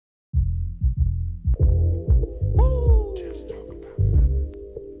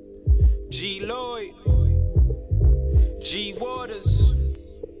G Lloyd, G Waters,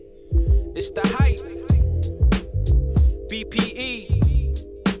 it's the hype. BPE,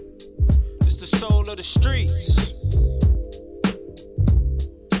 it's the soul of the streets.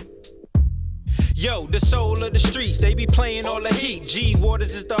 Yo, the soul of the streets, they be playing all the heat. G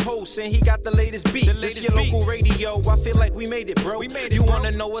Waters is the host and he got the latest beats. This your local radio, I feel like we made it, bro. You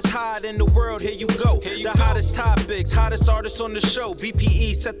wanna know what's hot in the world, here you go. The hottest topics, hottest artists on the show.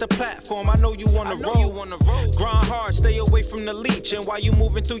 BPE set the platform, I know you wanna roll. Grind hard, stay away from the leech. And while you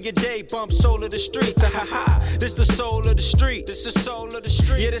moving through your day, bump soul of the streets. This the soul of the street. This the soul of the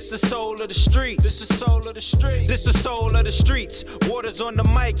street. Yeah, this the soul of the street. This the soul of the street. This the soul of the streets. Waters on the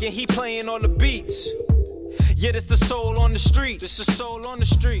mic and he playing all the beats. Yeah, this the soul on the street. This the soul on the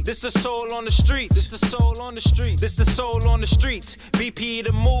street. This the soul on the street. This the soul on the street. This the soul on the streets. BPE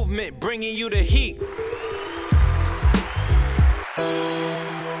the movement, bringing you the heat.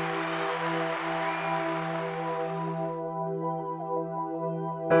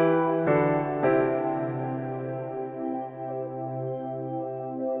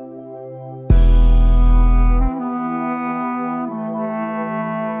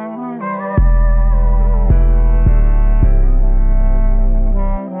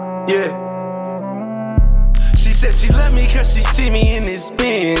 See me in this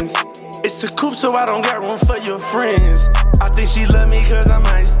Benz. It's a coupe, so I don't got room for your friends. I think she love me cause I'm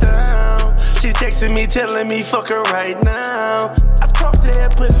iced down. She texting me, telling me fuck her right now. I talk to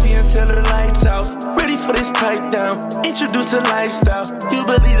that pussy until her lights out. Ready for this pipe down. Introduce a lifestyle. You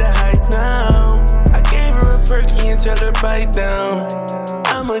believe the hype now. I gave her a perky and tell her bite down.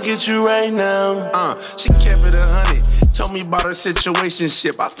 I'ma get you right now. She kept it 100. Told me about her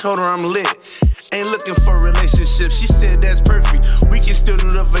situationship. I told her I'm lit. Ain't looking for a relationship. She said that's perfect. We can still do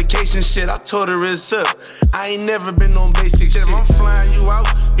the vacation shit. I told her it's up. I ain't never been on basic shit. If I'm flying you out,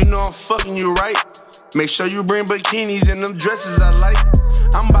 you know I'm fucking you right. Make sure you bring bikinis and them dresses I like.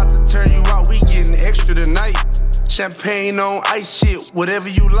 I'm about to turn you out. We getting extra tonight. Champagne on ice shit, whatever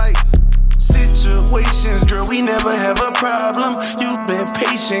you like. Situations, girl, we never have a problem. You been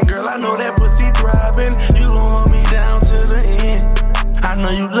patient, girl, I know that pussy throbbing. You gon' hold me down to the end. I know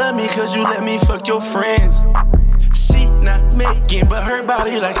you love me cause you let me fuck your friends. She not making, but her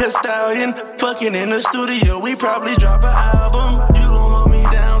body like a stallion. Fucking in the studio, we probably drop an album. You gon' hold me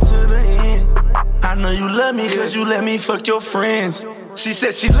down to the end. I know you love me cause you let me fuck your friends. She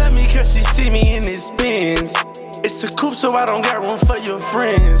said she love me cause she see me in this Benz. It's a coupe, so I don't got room for your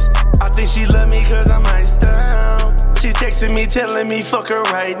friends. I think she love me cause I'm iced down. She texting me, telling me fuck her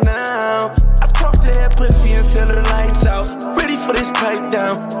right now. I talk to that pussy until her lights out. Ready for this pipe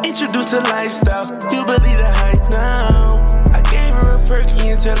down. Introduce a lifestyle. You believe the hype now. I gave her a perky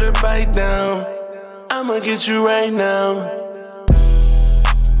and tell her bite down. I'ma get you right now.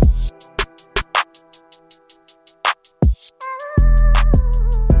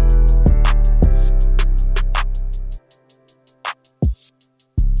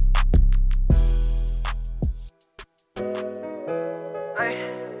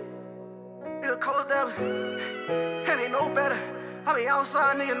 I be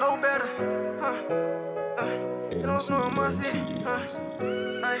outside, nigga, know better. You know what's going on, my city?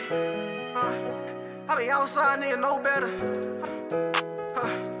 I be outside, nigga, know better.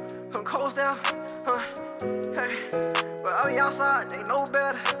 Some coast down, hey. But I be outside, they know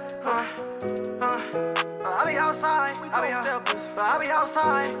better. I be outside, I be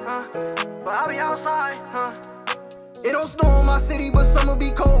outside, It don't snow in my city, but summer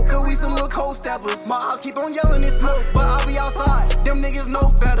be cold, cause we some little cold steppers. My house keep on yelling and smoke, but I be outside, them niggas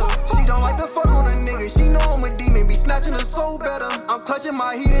know better. She don't like to fuck on a nigga, she know I'm a demon, be snatching her soul better. I'm clutching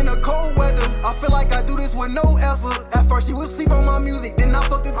my heat in the cold weather, I feel like I do this with no effort. At first she would sleep on my music, then I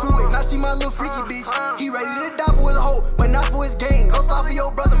fucked her to it. Now she my little freaky bitch, he ready to die for his hoe, but not for his game. Go slide for your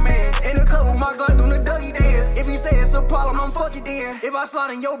brother, man. In the club with my Glock doing the Dougie dance. If he say it's a problem, I'm fucking then. If I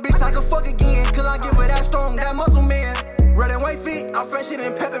slide in your bitch, I can fuck again, cause I give her that strong, that muscle man. Red and white feet, I'm fresh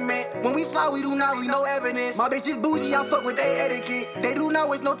and peppermint. When we slide, we do not leave no evidence. My bitch is bougie, I fuck with they etiquette. They do not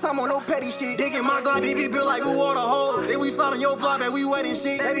waste no time on no petty shit. Digging my gun, they be built like who all the hoes. Then we slide on your block, man, we wet and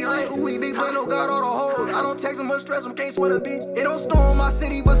shit. They be like, ooh, we big, but no got all the hoes. I don't text them, but stress them, can't sweat a bitch. It don't storm my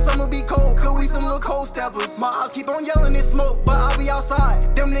city, but summer be cold, cause we some little cold steppers. My house keep on yelling and smoke, but I be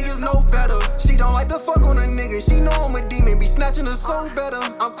outside, them niggas know better. She don't like to fuck on a nigga, she know I'm a demon, be snatching her soul better.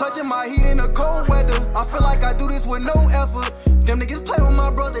 I'm clutching my heat in the cold weather, I feel like I do this with no effort. Them niggas play with my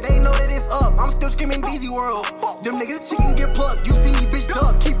brother, they know that it's up. I'm still screaming DZ World. Them niggas chicken get plucked, you see me bitch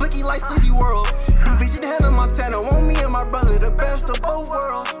duck, keep blicky like Sleazy World. These bitches handle Montana, want me and my brother, the best of both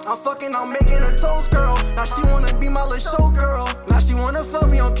worlds. I'm fucking, I'm making a toast girl. Now she wanna be my little show girl. Now she wanna fuck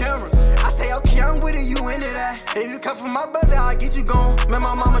me on camera. I say, okay, I'm with it, you into that. If you come from my brother, I'll get you gone. Man,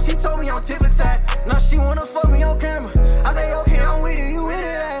 my mama, she told me on tip attack. Now she wanna fuck me on camera. I say, okay, I'm with it, you into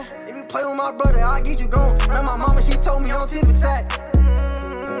that. If you play with my brother, I'll get you gone. Man, my mama, she told me on tip attack.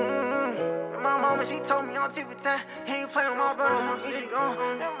 My mama, she told me on tip attack. Hey, you play with my brother, I'll get you gone.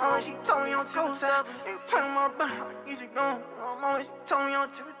 My mama, she told me on tip attack. Hey, you play with my brother, I'll get you gone. My mama, she told me on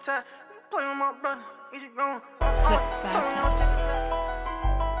tip attack. You play with my brother, I'll get you gone. Flips back.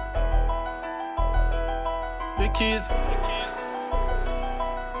 Big kids.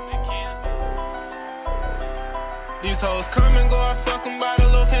 These hoes come and go, I fuck them by the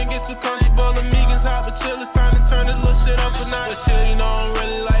low, can't get too comfortable. Amigos hot, but chill, it's time to turn this little shit up a notch. But chill, you know I don't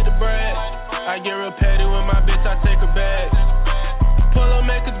really like to brag. I get real petty with my bitch, I take her back. Pull up,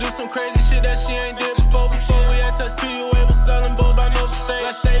 make her do some crazy shit that she ain't did before. Before we had touch PUA, was selling bull by no mistake.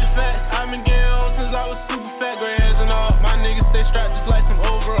 I stay the facts, I've been getting old since I was super fat, gray hairs and all. My niggas stay strapped just like some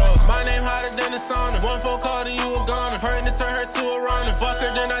overalls. My name hotter than the sauna. One phone call and you a goner. Hurting to turn her to a runner. Fuck her,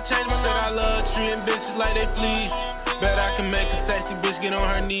 then I change my shit. I love treating bitches like they fleas. Bet I can make a sexy bitch get on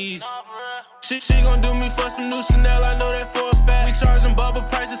her knees. She gon' do me for some new Chanel, I know that for a fact. We charging bubble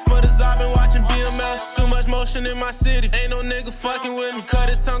prices for the Zob, been watching BML. Too much motion in my city, ain't no nigga fucking with me. Cut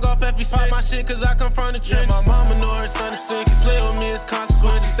his tongue off if he spot my shit, cause I come from the trenches. Yeah, my mama know her son is sick, play with me is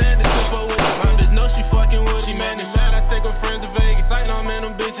consequences. Stand the clip up with me, my bitch know she fucking with me. She mad and mad, I take her friends to Vegas. I know, man,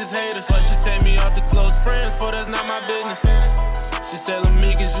 them bitches haters. But she take me out to close friends, for that's not my business. She said,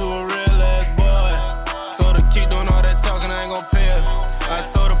 Lamicas, you a real ass boy. Told her keep doing all that talking, I ain't gon' pay her. I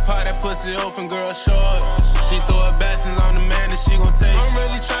told her pop that pussy open, girl, short. She throw her basins on the man and she gon' take. I'm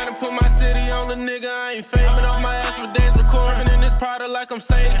really tryna put my city on the nigga, I ain't fake. Been off my ass for days recording in this product like I'm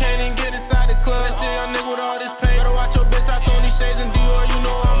saying. Can't even get inside the club. Let's see young nigga with all this pain. Better watch your bitch, I throw these shades in Dior, you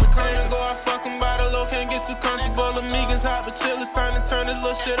know I'm a come and go. I fuck him by the low, can't get too comfortable. Amigos hot, but chill, it's time to turn this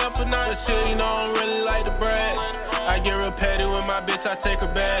little shit up a notch. But chill, you know I don't really like to brag. I get real petty with my bitch, I take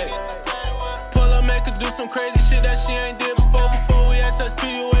her back. Pull up, make her do some crazy shit that she ain't did before. Before we had touch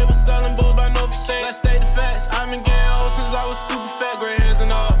PUA, was selling bull by no mistake. Let's stay the facts, I've been getting old since I was super fat, gray hairs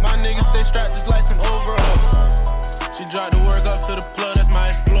and all. My niggas stay strapped just like some overalls. She dropped the work up to the plug, that's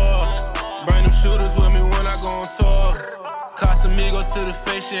my Explorer. Bring them shooters with me when I go on tour. Casamigos to the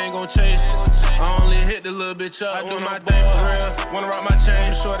face, she ain't gon' chase. I only hit the little bitch up, I do my thing for real. Wanna rock my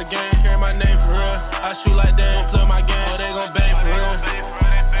chain, short the game, carry my name for real. I shoot like they don't play my game, or they gon' bang for real.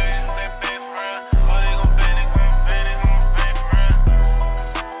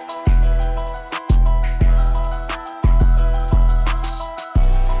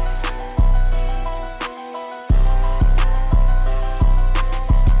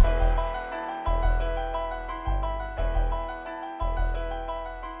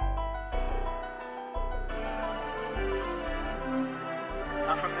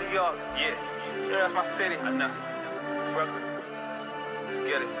 I'm from New York, yeah. That's my city. I know. Brooklyn. Let's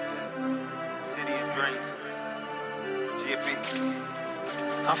get it. City of dreams. GFB.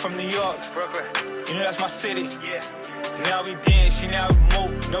 I'm from New York, Brooklyn. You know that's my city. Yeah. Now we dance, she now we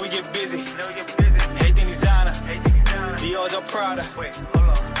move. Know we get busy. Everything designer. Dior's are Prada. Wait, hold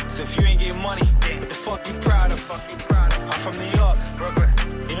on. So if you ain't getting money, what the fuck you proud of? I'm from New York, Brooklyn.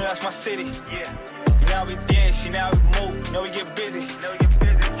 You know that's my city. Yeah. Now we dance, she now we move. Know we get busy.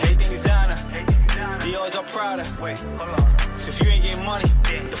 Everything designer. Dior's are Prada. Wait, hold on. So if you ain't getting money,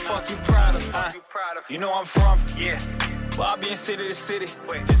 what the fuck you proud of? You know I'm from. Yeah. Well, I be in city to city.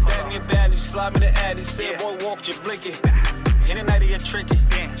 Wait, just bag me a badge, slide me the ad. They say, boy, walk, just blink it. In the night, they get tricky.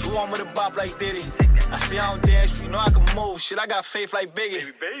 You want me to bop like Diddy. I see I don't dance, but you know I can move. Shit, I got faith like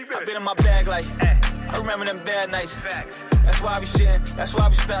Biggie. I been in my bag like, I remember them bad nights. That's why I be shitting, that's why I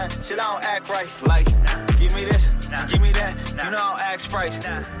be stunting. Shit, I don't act right. Like, give me this, give me that. You know I don't ask price.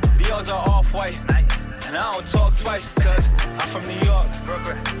 Dior's are off-white. And I don't talk twice, cause I'm from New York.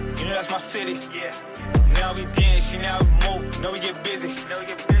 You know that's my city. Now we dance, she now we move. Know we get busy.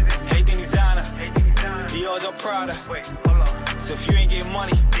 Everything designer. Dior's are Prada. So if you ain't getting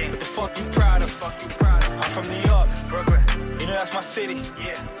money, what the fuck you proud of? I'm from New York. You know that's my city.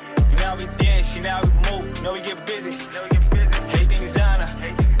 Now we dance, she now we move. Know we get busy. Everything designer.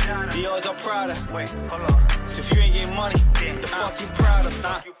 Dior's are Prada. So if you ain't getting money, what the fuck you proud of?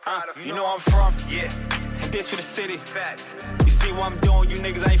 You know I'm from. And this for the city. You see what I'm doing, you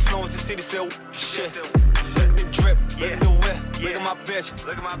niggas ain't flowing the city still. Shit. Look at the drip, look at the whip, look at my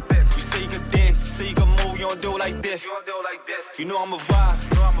bitch. You say you can dance, you say you can move, you don't do it like this. You know I'm a vibe.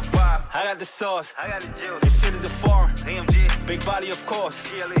 I got the sauce. This shit is a foreign. Big body, of course.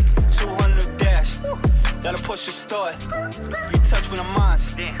 200 dash. Gotta push the start. You touch with the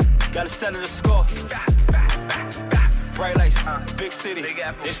minds. Gotta settle the score. bright lights, big city,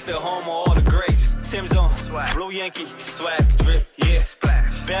 they still home of all the greats. Tim's on, blue Yankee, swag, drip, yeah.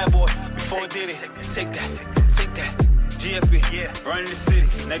 Bad boy, before I did it, take that. GFB, running the city,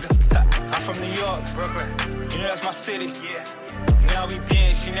 nigga. I'm from New York, Brooklyn. You know that's my city. Now we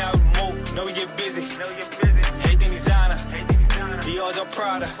dance, now we move, know we get busy. Everything designer, Dior's our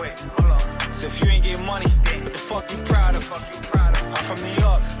Prada. So if you ain't getting money, what the fuck you proud of? I'm from New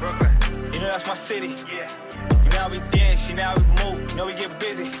York, Brooklyn. You know that's my city. Now we dance, now we move, know we get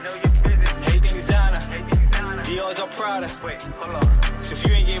busy. Everything designer, Dior's our Prada. So if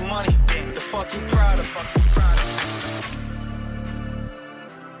you ain't getting money, what the fuck you proud of?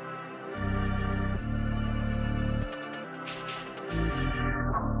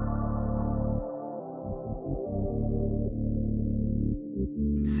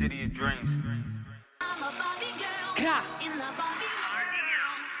 City of dreams. I'm a Barbie girl in the Barbie world.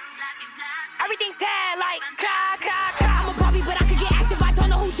 Everything bad like I'm a Barbie, but I could get active. I don't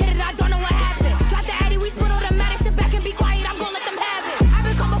know who did it, I don't know what happened. Drop the Addy, we split automatic, sit back and be quiet. I'm gon' let them have it. I've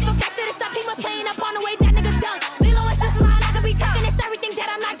been coming, fuck that shit, it's up. He was playing up on the way that nigga dunk. Lilo and Sis line, I could be talking. It's everything that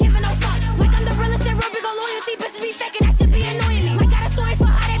I'm not giving no fucks. Like I'm the realest and real big on loyalty. Bitches be faking, that shit be annoying me. Like got a story for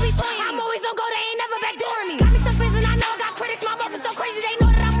how they be toying me. I'm always on go, they ain't never backdooring me. Got me some fizz and I know I got critics. My mouth is so crazy, they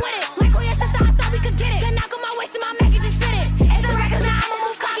know that I'm with it. Like who your sister, I saw we could get it. Then knock on my waist and my Mackie just fit it. It's a record now, I'ma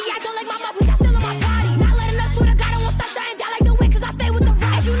move cocky. I don't like my mouth, which I still in my body. Not letting up, swear to God, I won't stop shining down like the wind, cause I stay with the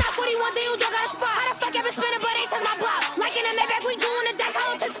rock. If you not 41, then you don't got a spot. How the fuck ever spinning, but ain't touch my block? Like in the Maybach, we doing the dash.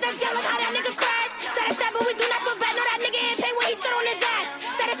 Hollow tips, that's jealous how that nigga crash. Said it's sad, but we do not feel bad. Know that nigga ain't pay when he sit on his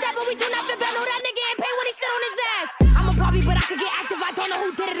ass. Said it's sad, but we do not feel bad. Know that nigga ain't pay when he sit on his ass. I'm a Barbie, but I could get active. I don't know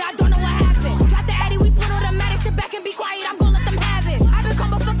who did it, I don't know what happened. Drop the Addy, we split automatic, sit back and be quiet. I'm gon' let them have it. I've been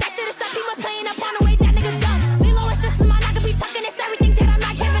coming, fuck that shit, it's up. He was playing up on the way that nigga dunk. Lilo and Sis line, I could be talking. It's everything that I'm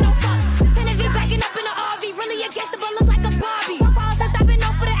not giving no fucks. Sending V backing up in the RV, really a gangster, but look like a Barbie. For politics, I've been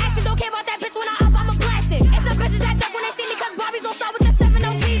known for the action. Don't care about that bitch when I up, I'ma blast it. It's some bitches that duck when they see me, cause Barbies gon' start with the 7 no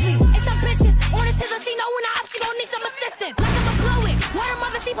Beasleys. It's some bitches on the scissor, she know when I up, she gon' need some assistance. Like I'ma blow it. What her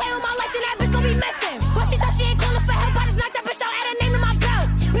mother, she play with my life, then that bitch gon' be missing. But she thought she ain't calling for help, I just knocked that bitch out, add her name to my belt.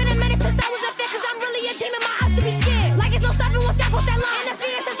 Been a minute since I was a fit, cause I'm really a demon, my eyes should be scared. Like it's no stopping once y'all cross that line. And the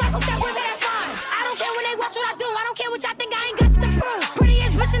fears is like, hope that women are fine. I don't care when they watch what I do, I don't care what y'all think, I ain't got shit to prove. Pretty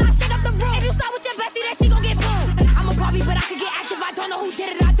ass bitch and I shake up the room. If you start with your bestie, then she gon' get boomed. I'm a Barbie, but I could get active, I don't know who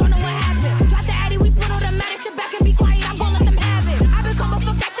did it, I don't know what happened. Drop the Addy, we split automatic, sit back and be quiet, I'm gon' let them have it. I've been coming,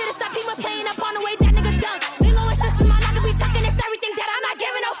 fuck that shit, it's up. He was playing up on the way that nigga dunk. Lilo and Sis line, I could be talking. It's everything that I'm not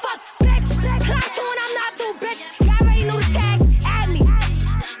giving no fucks. Bitch, clock you and I'm not too, bitch. Y'all already knew the tag, add me. I'm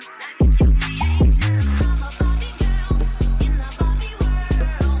a Barbie girl in the Barbie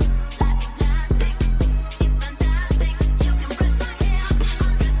world. Life is plastic, it's fantastic. You can brush my hair,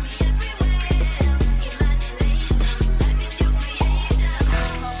 undress me everywhere. Imagination, life is your creation.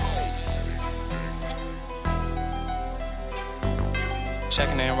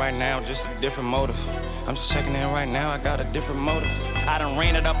 Checking in right now, just a different motive. I'm just checking in right now, I got a different motive. I done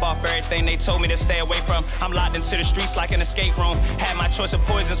ran it up off everything they told me to stay away from. I'm locked into the streets like an escape room. Had my choice of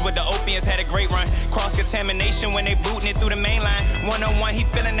poisons with the opiates, had a great run. Cross-contamination when they booting it through the main line. One-on-one, he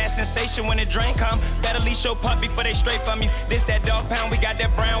feeling that sensation when the drain come. Better leash your puppy before they straight from you. This that dog pound, we got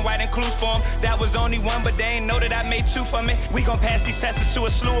that brown, white, and clues for 'em. That was only one, but they ain't know that I made 2 from it. We gon' pass these tests to a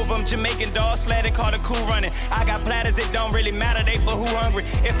slew of them. Jamaican dog sledding, called a cool running. I got platters, it don't really matter, they for who hungry.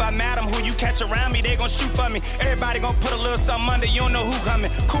 If I mad them, who you catch around me, they gon' shoot for me. Everybody gon' put a little something under, you don't know who coming.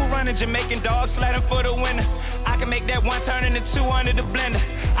 Cool running, Jamaican dog sledding for the winner. I can make that one turn into 2 under the blender.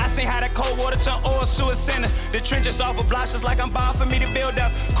 I seen how that cold water turn oil to a center. The trenches off of blocks just like I'm ball for me to build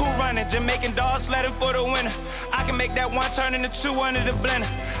up. Cool running, Jamaican dog sledding for the winner. I can make that one turn into 2 under the blender.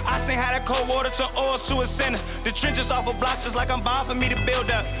 I seen how that cold water turn oil to a center. The trenches off of blocks just like I'm ball for me to build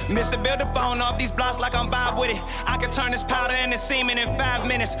up. Mr. Build a phone off these blocks like I'm Bob with it. I can turn this powder into semen in 5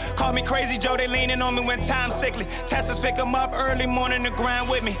 minutes. Call me crazy Joe, they leaning on me when time's sickly. Testers pick them up early morning to grind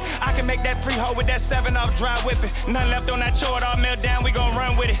with me. I can make that pre-hole with that 7 off dry whipping. None left on that chore, it all melt down, we gon'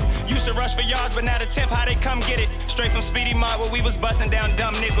 run with it. Used to rush for yards, but now the temp, how they come get it. Straight from Speedy Mart where we was busting down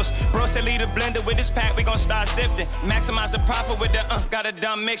dumb nickels. Bro said leave the blender with this pack, we gon' start sifting. Maximize the profit with the got a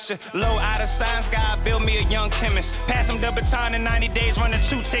dumb mixture. Low out of science guy, build me a young chemist. Pass him the baton in 90 days, running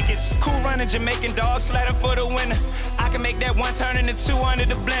 2 tickets. Cool running, Jamaican dog sledding for the winner. I can make that one turn into 2 under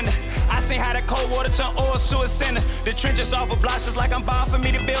the blender. I seen how that cold water turn oil to a center. The trenches off of blocks just like I'm ball for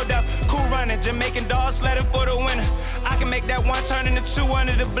me to build up. Cool running, Jamaican dog sledding for the winner. I can make that one turn into 2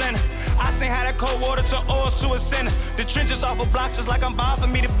 under the blender. I seen how that cold water turn oil to a center. The trenches off of blocks just like I'm ball for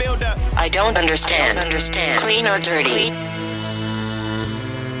me to build up. I don't understand. Clean or dirty?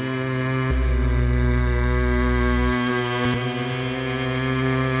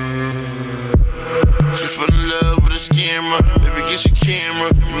 She fell in love with a scammer. Baby, get your camera.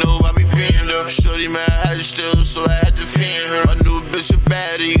 You know I be paying her. Shorty mad how you still, so I had to fan her. I knew a bitch a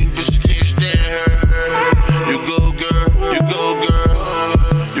baddie, but you can't stand her. You go, girl. You go, girl.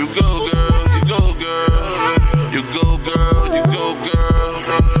 You go, girl. You go, girl. You go, girl. You go, girl.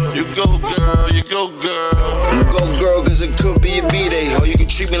 You go, girl. You go, girl. You go, girl, cause it could be a B-day. Or you can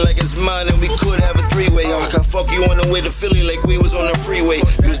treat me like it's mine and we could have a three-way. Or I can fuck you on the way to Philly like we was on the freeway.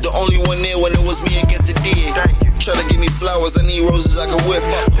 You was the only one there when it was me against the DA. Try to give me flowers, I need roses I can whip.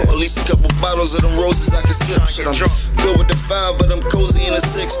 Or at least a couple bottles of them roses I can sip. Shit, I'm good with the 5, but I'm cozy in the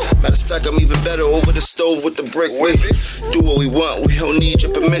 6. Matter of fact, I'm even better over the stove with the brick. Wait, do what we want, we don't need your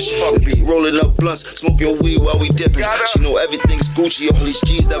permission. We be rolling up blunts, smoking weed while we dipping. She know everything's Gucci, all these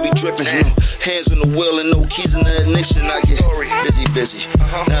G's that we dripping. Hands on the wheel and no keys in the ignition. I get busy,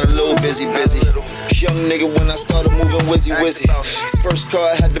 not a little busy. Young nigga when I started moving wizzy. First car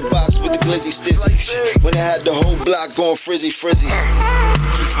I had the box with the glizzy stizzy. When I had the whole block going frizzy. She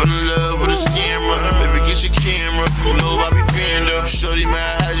fell in love with a scammer. Baby, get your camera. You know I be paying her. Shorty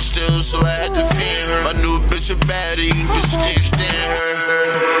mad how you still, so I had to fan her. I knew a bitch a baddie, but you can't stand her.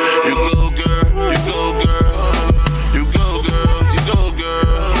 You go, girl. You go, girl. You go, girl. You go,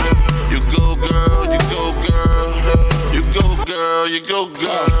 girl. You go, girl. You go, girl. You go, girl. You go,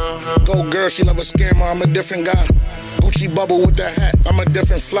 girl. Go girl, she love a scammer, I'm a different guy. Gucci bubble with that hat, I'm a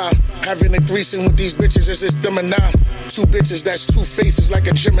different fly. Having a threesome with these bitches is just them and I. 2 bitches, that's 2 faces like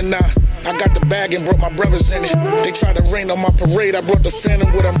a Gemini. I got the bag and brought my brothers in it. They try to rain on my parade, I brought the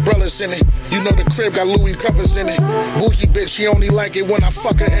Phantom with umbrellas in it. You know the crib got Louis covers in it. Bougie bitch, she only like it when I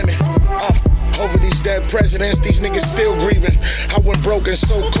fuck her in it. Over these dead presidents, these niggas still grieving. I went broke and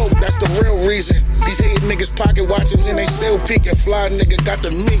so coke, that's the real reason. These hated niggas pocket watches and they still peeking. Fly nigga got the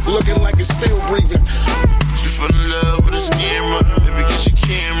meat looking like it's still breathing. She fell in love with a scammer. Baby, get your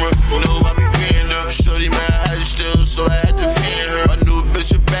camera. You know I be paying her. Shorty mad how you still, so I had to fan her. I knew a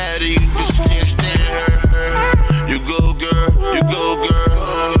bitch a baddie, but you can't stand her. You go, girl. You go,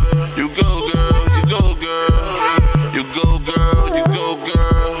 girl. You go, girl. You go, girl. You go, girl. You go,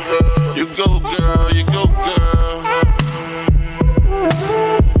 girl. You go, girl. You go, girl.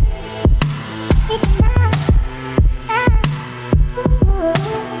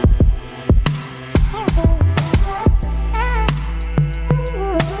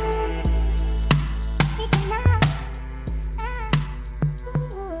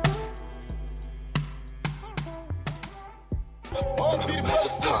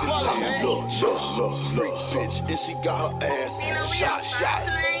 Look, bitch, and she got her ass shot,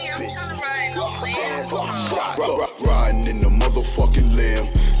 bitch. Riding in the motherfucking lamb,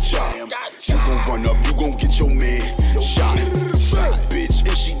 chop. You gon' run up, you gon' get your man shot, bitch,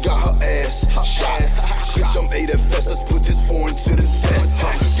 and she got her ass shot. Bitch, I'm AFS, let's put this foreign to the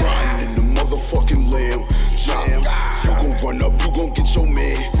test. Riding in the motherfucking lamb, chop. You gon' run up, you gon' get your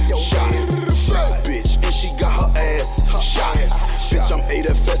man shot, bitch, and she got her ass shot. Bitch, I'm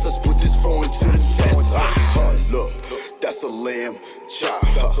AFS, let's put this foreign to the test. Look, that's a lamb chop.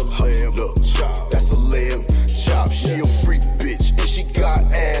 Look, that's a lamb chop. She a freak bitch, and she got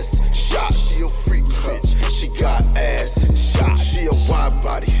ass shot. She a freak bitch, and she got ass shot. She a wide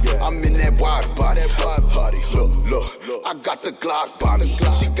body, I'm in that wide body. Look, I got the Glock by me.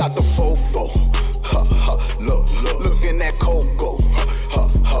 She got the fofo. Look in that Coco.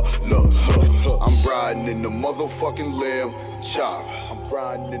 Look, I'm riding in the motherfucking lamb chop. I'm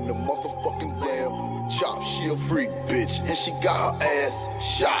riding in the motherfucking lamb chop. She a freak bitch, and she got her ass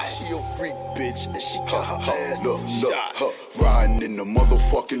shot. She a freak bitch, and she got her ass shot. Riding in the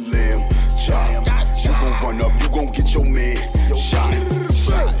motherfucking lamb chop. You gon' run up, you gon' get your man shot,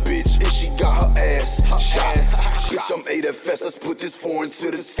 bitch, and she got her ass shot. Bitch, I'm AFS, let's put this foreign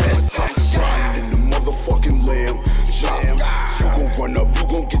to the test. Riding in the motherfucking lamb chop. You gon' run up, you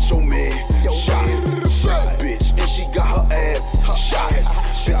gon' get your man shot, bitch, and she got her ass shot.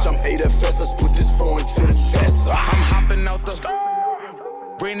 Bitch, I'm AFS, let's put this foreign to the test. I'm hopping out the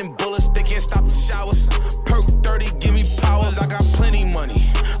raining bullets, they can't stop the showers. Perk 30, give me powers. I got plenty money,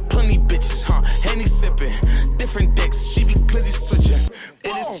 plenty bitches, Henny sipping, different dicks, she be glizzy switching.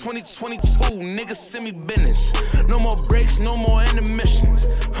 It is 2022, niggas send me business. No more breaks, no more intermissions.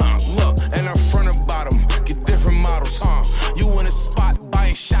 Look, and I'm front and bottom, get different models, You in a spot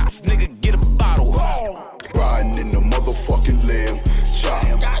buying shots, nigga, get a bottle. Riding in the motherfucking lamb chop.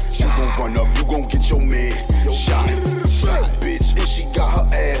 You gon' run up, you gon' get your man shot, bitch, and she got her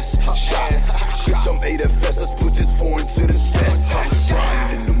ass shot. Bitch, I'm AFS, let's put this foreign to the test.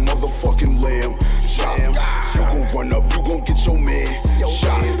 Riding in the motherfucking lamb chop. You gon' run up, you gon' get your man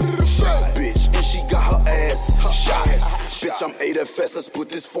shot, bitch, and she got her ass shot. Bitch, I'm ate that fast, let's put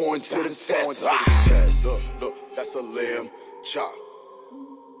this foreign to the test. Look, that's a lamb chop.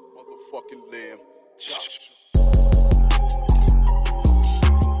 Motherfucking lamb chop.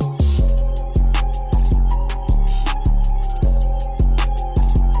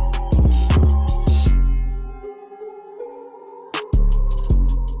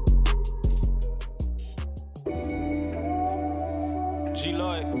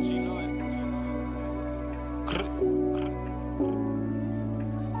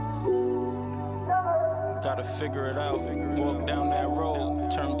 Gotta figure it out. Walk down that road,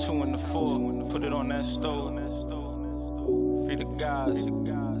 turn 2 into 4, put it on that stove. Free the guys,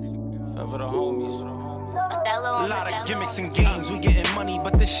 forever the homies. A lot of gimmicks and games, we getting money,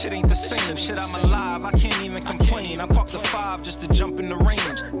 but this shit ain't the same. Shit, I'm alive, I can't even complain. I parked the 5 just to jump in the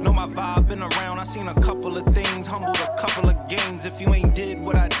range. Know my vibe, been around, I seen a couple of things, humbled a couple of games. If you ain't did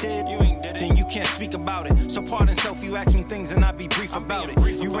what I did, then you can't speak about it. So pardon self, you ask me things and I be brief about it.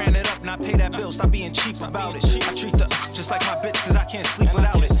 You ran it up, not pay that bill, stop being cheap about it. I treat the just like my bitch, cause I can't sleep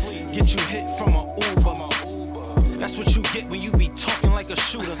without it. Get you hit from a Uber. That's what you get when you be talking like a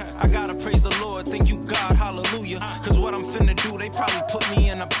shooter. I gotta praise the Lord, thank you God, hallelujah. Cause what I'm finna do, they probably put me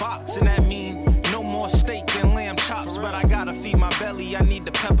in a box. And that mean no more steak and lamb chops. But I gotta feed my belly, I need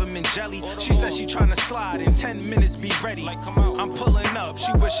the peppermint jelly. She said she tryna slide, in 10 minutes be ready. I'm pulling up,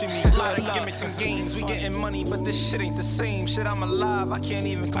 she wishing me a lot of gimmicks and games. We getting money, but this shit ain't the same. Shit, I'm alive, I can't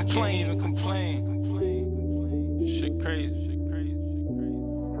even complain. Shit crazy.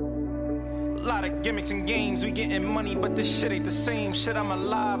 A lot of gimmicks and games, we getting money, but this shit ain't the same. Shit, I'm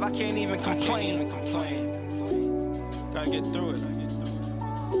alive, I can't even complain. Gotta get through it.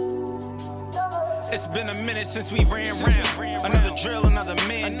 It's been a minute since we ran round. Another drill, another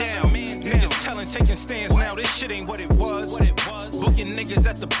man down. Niggas telling, taking stands now. This shit ain't what it was. Booking niggas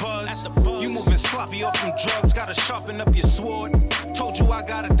at the buzz. You moving sloppy off from drugs. Gotta sharpen up your sword. Told you I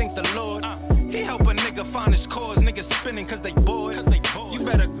gotta thank the Lord. He help a nigga find his cause. Niggas spinning cause they bored. You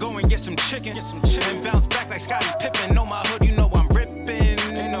better go and get some chicken. And bounce back like Scottie Pippen. Know my hood, you know I'm ripping.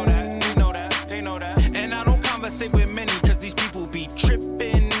 They know that, they know that, they know that. And I don't conversate with many cause these people be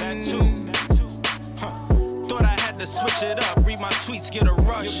tripping. That too. Thought I had to switch it up. Read my tweets, get a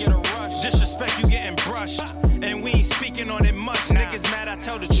rush. Disrespect, you getting brushed. And we ain't speaking on it much. Niggas mad, I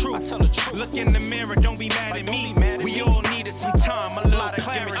tell the truth. Look in the mirror, don't be mad at me. We all needed some time, a lot of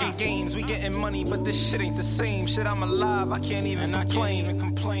clarity. Games, we getting money, but this shit ain't the same. Shit, I'm alive, I can't even complain.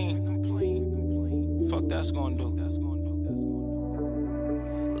 Fuck that's gonna do.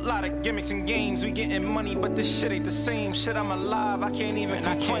 A lot of gimmicks and games, we getting money, but this shit ain't the same. Shit, I'm alive, I can't even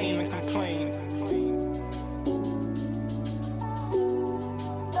complain.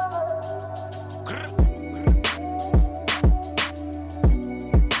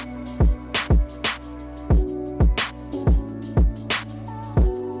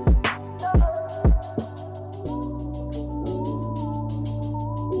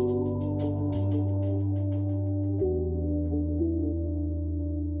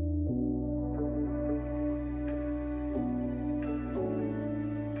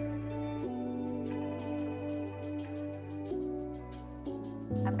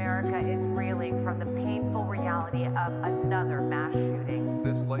 America is reeling from the painful reality of another mass shooting.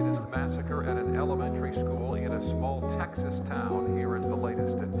 This latest massacre at an elementary school in a small Texas town. Here is the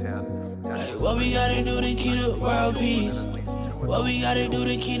latest at 10. Hey, what we gotta do to keep the world peace? What we gotta do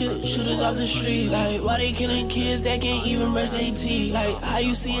to keep the shooters off the streets? Like, why they killing kids that can't even brush their teeth? Like, how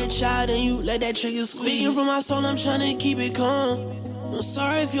you see a child and you let that trigger squeeze? Speaking from my soul, I'm trying to keep it calm. I'm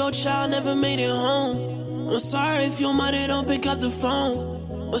sorry if your child never made it home. I'm sorry if your mother don't pick up the phone.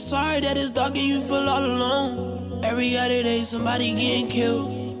 I'm sorry that it's dark and you feel all alone. Every other day somebody getting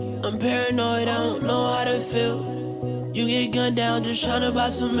killed. I'm paranoid, I don't know how to feel. You get gunned down just tryna buy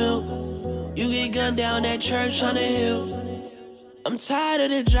some milk. You get gunned down at church tryna heal. I'm tired of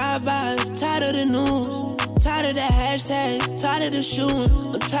the drive-bys, tired of the news, tired of the hashtags, tired of the shooting.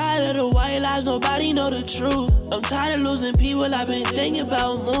 I'm tired of the white lies, nobody know the truth. I'm tired of losing people, I've been thinking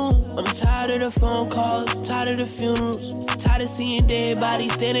about moon. I'm tired of the phone calls, tired of the funerals, tired of seeing dead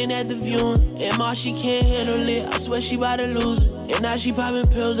bodies standing at the viewing. And Ma, she can't handle it, I swear she about to lose it. And now she popping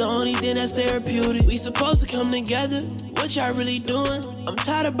pills, the only thing that's therapeutic. We supposed to come together, what y'all really doing? I'm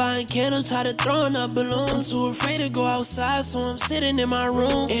tired of buying candles, tired of throwing up balloons. I'm too afraid to go outside, so I'm sitting in my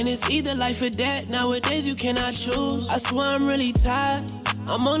room. And it's either life or death, nowadays you cannot choose. I swear I'm really tired,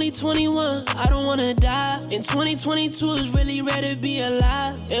 I'm only 21, I don't wanna die. In 2022, it's really rare to be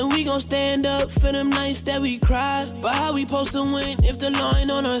alive. And we gon' stand up for them nights that we cry. But how we supposed to win if the law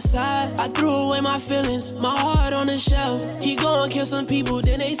ain't on our side? I threw away my feelings, my heart on the shelf. He go and kill some people,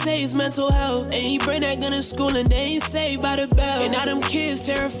 then they say it's mental health. And he bring that gun to school and they ain't saved by the bell. And now them kids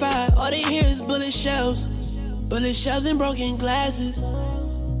terrified, all they hear is bullet shells. Bullet shells and broken glasses.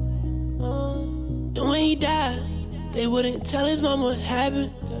 And when he died, they wouldn't tell his mom what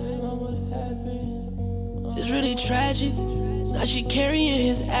happened. It's really tragic. Now she carrying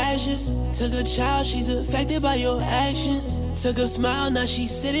his ashes. Took a child, she's affected by your actions. Took a smile, now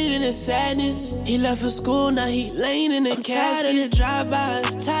she's sitting in the sadness. He left for school, now he laying in the casket. Tired of the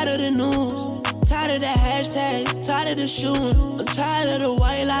drive-bys, tired of the news. Tired of the hashtags, tired of the shooting. I'm tired of the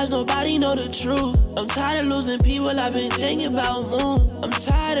white lies, nobody know the truth. I'm tired of losing people, I've been thinking about moon. I'm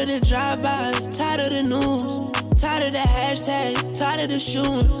tired of the drive-bys, tired of the news. Tired of the hashtags, tired of the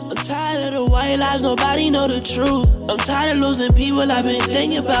shooting. I'm tired of the white lies, nobody know the truth. I'm tired of losing people, I've been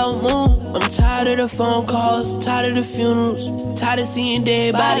thinking about moon. I'm tired of the phone calls, tired of the funerals. Tired of seeing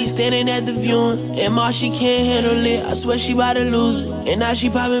dead bodies standing at the viewing. And Ma, she can't handle it, I swear she about to lose it. And now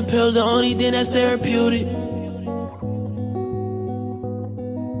she popping pills, the only thing that's therapeutic.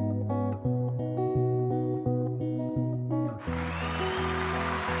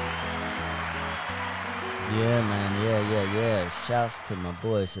 Yeah, man, yeah. Shouts to my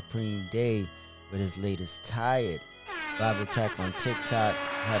boy Supreme Day with his latest Tired Bible track on TikTok.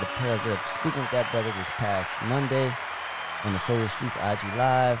 Had the pleasure of speaking with that brother this past Monday on the Solar Streets IG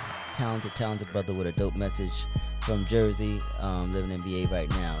Live. Talented brother with a dope message from Jersey, living in VA right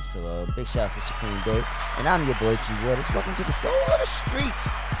now. So big shouts to Supreme Day. And I'm your boy G Waters. Welcome to the Soul of the Streets.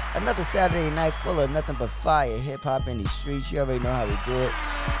 Another Saturday night full of nothing but fire, hip-hop in these streets. You already know how we do it.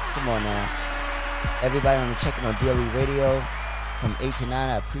 Come on now. Everybody on the Checking on Daily Radio from 8 to 9,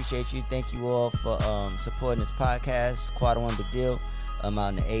 I appreciate you. Thank you all for supporting this podcast. Quad One Big Deal. I'm out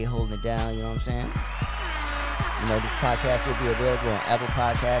in the A holding it down, you know what I'm saying? You know, this podcast will be available on Apple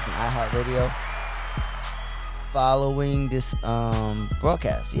Podcasts and iHeartRadio following this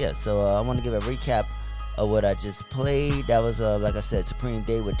broadcast. Yeah, so I want to give a recap of what I just played. That was, like I said, Supreme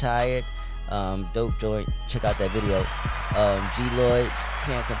Day with Tired. Dope joint. Check out that video. G Lloyd,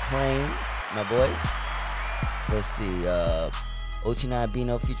 Can't Complain. My boy. Let's see. OT9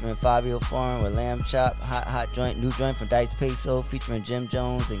 Bino featuring Fabio Foreign with Lamb Chop. Hot joint. New joint from Dice Peso featuring Jim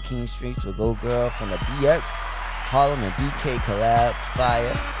Jones and King Streets with Go Girl from the BX. Harlem and BK collab.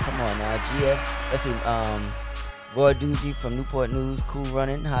 Fire. Come on now. GF. Let's see. Roy Doogie from Newport News. Cool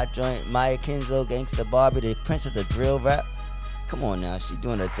Running. Hot joint. Maya Kenzo. Gangsta Barbie. The Princess of Drill Rap. Come on now. She's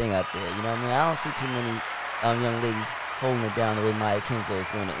doing her thing out there. You know what I mean? I don't see too many young ladies holding it down the way Maya Kenzo is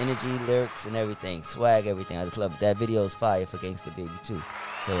doing. The energy, lyrics, and everything. Swag, everything. I just love it. That video is fire for Gangsta Baby, too.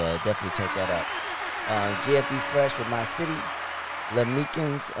 So definitely check that out. JFB Fresh with My City. La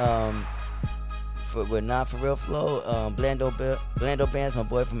Meekins with Not For Real Flow. Blando Bands, my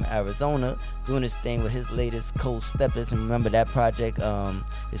boy from Arizona, doing his thing with his latest Cold Steppers. And remember that project,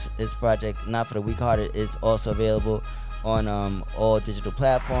 his project, Not For The Weak Hearted, is also available on all digital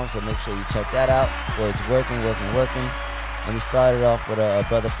platforms. So make sure you check that out. Boy, it's working. And we started off with a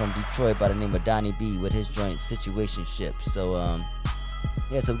brother from Detroit by the name of Donnie B with his joint Situationship. So,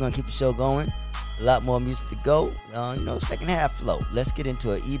 so we're going to keep the show going. A lot more music to go. Second half flow. Let's get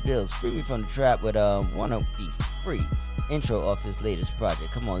into it. E-Bills, Free Me From The Trap with Wanna Be Free. Intro off his latest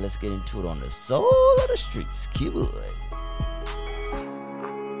project. Come on, let's get into it on the Soul of the Streets. Keep it.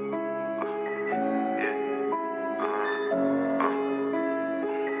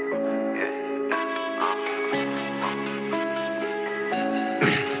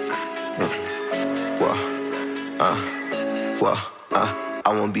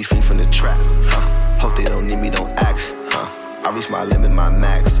 I wanna be free from the trap, Hope they don't need me, don't ask, I reach my limit, my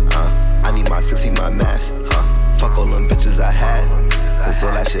max, I need my 60, my max, Fuck all them bitches I had, cause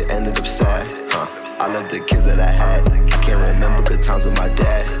all that shit ended up sad, I love the kids that I had, I can't remember good times with my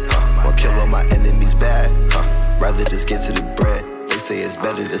dad, Won't kill all my enemies bad, rather just get to the bread. They say it's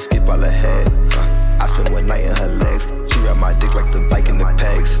better to skip all ahead, I spent one night in her legs, she wrapped my dick like the bike in the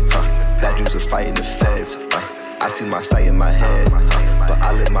pegs, Bad dreams of fighting the feds, I see my sight in my head, but I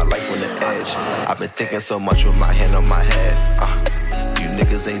live my life on the edge. I've been thinking so much with my hand on my head. You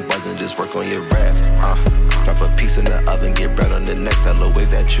niggas ain't buzzing, just work on your rap. Drop a piece in the oven, get bread on the next. Tell the way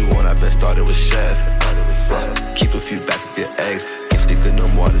that you want, I been started with chef. Keep a few bags of your eggs. Can't sleep it no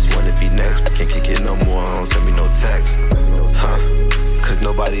more, I just wanna be next. Can't kick it no more, don't send me no text. Cause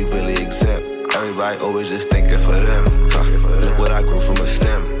nobody really exempt. Everybody always just thinking for them. Look what I grew from a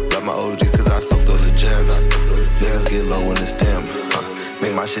stem. Love my OGs cause I soaked all the gems. Niggas get low when it's them.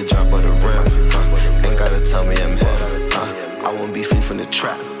 my shit drop on the rim. Ain't gotta tell me I'm here. I won't be free from the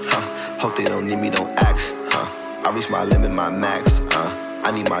trap. Hope they don't need me, don't ask. I reach my limit, my max.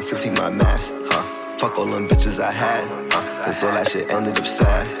 I need my 60, my max. Fuck all them bitches I had. Cause all that shit ended up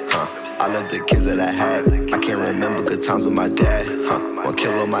sad. I love the kids that I had. I can't remember good times with my dad. Won't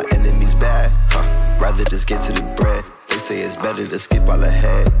kill all my enemies bad. Rather just get to the bread. They say it's better to skip all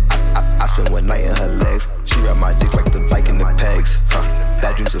ahead. I spent one night in her legs. She wrapped my dick like the bike in the pegs.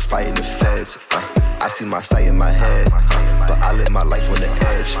 Bad dreams of fighting the feds. I see my sight in my head. But I live my life on the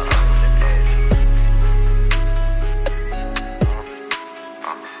edge.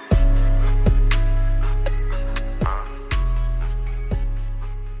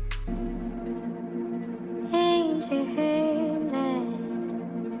 Ain't you heard that?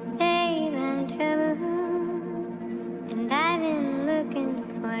 Babe, I'm trouble. And I've been looking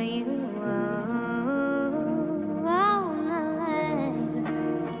for you all my life.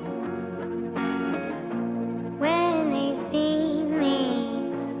 When they see me,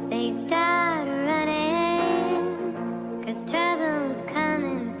 they start running. Cause trouble's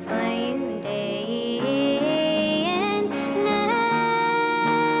coming for you day and night.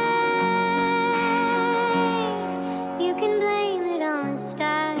 You can blame it on the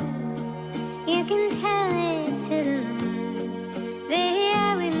stars. You can tell it to the moon. Baby,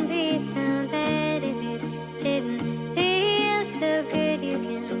 I wouldn't be so bad if it didn't feel so good. You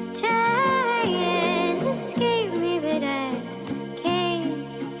can try and escape me, but I can't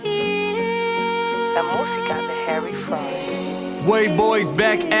feel. La música de Harry Fraud. Way boys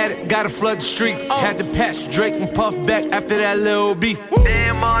back at it, gotta flood the streets. Had to patch Drake and Puff back after that little beef.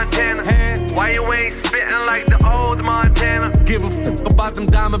 Damn Montana, why you ain't spitting like the old Montana? Give a fuck about them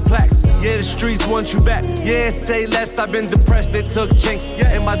diamond plaques. Yeah, the streets want you back. Yeah, say less, I've been depressed. They took Jinx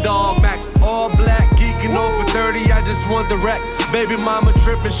and my dog Max. All black, geeking over 30, I just want the wreck. Baby mama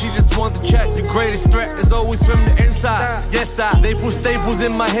tripping, she just want the check. The greatest threat is always from the inside. Yes, they put staples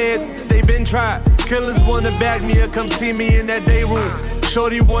in my head, they been tried. Killers wanna bag me or come see me in that day room.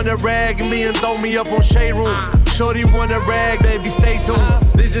 Shorty wanna rag me and throw me up on Shade Room. Shorty wanna rag, baby, stay tuned.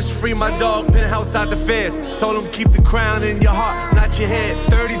 They just free my dog, penthouse out the feds. Told them keep the crown in your heart, not your head.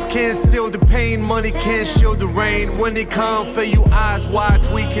 30s can't seal the pain, money can't shield the rain. When they come for you, eyes wide,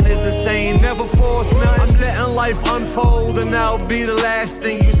 tweaking is insane. Never force nothing, I'm letting life unfold. And that'll be the last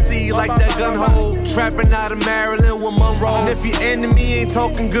thing you see, like that gun hole. Trapping out of Maryland with Monroe. And if your enemy ain't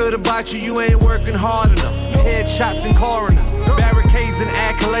talking good about you, you ain't working hard enough. Headshots and coroners, barricades and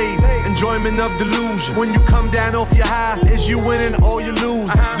accolades, enjoyment of delusion. When you come down off your high, is you winning or you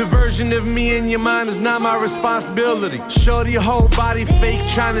lose? The version of me in your mind is not my responsibility. Shorty your whole body fake,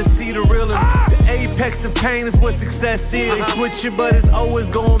 trying to see the real in me. The apex of pain is what success is. They switch it, but it's always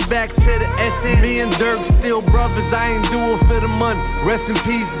going back to the essence. Me and Dirk still brothers, I ain't doing for the money. Rest in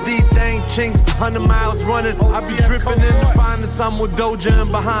peace, D-Thang Chinks, 100 miles running. I be dripping in the finest, I'm with Doja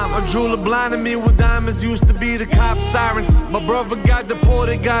and Bahamas. A jeweler blinded me with diamonds, used to be the cop sirens. My brother got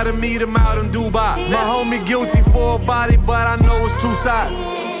deported, gotta meet him out in Dubai. My homie guilty for a body, but I know it's two sides.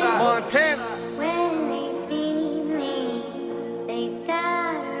 Montana. When they see me, they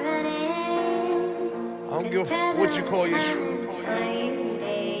start running. I don't give a what you call your shit.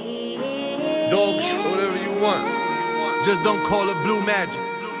 Dog shit, whatever you want. Just don't call it blue magic.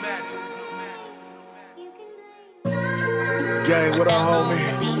 Gang, what up, homie?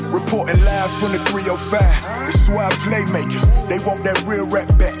 Reporting live from the 305. This is why I playmaker. They want that real rap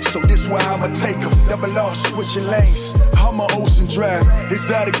back, so this why I'ma take them. Double R, switching lanes. Hummer Ocean Drive.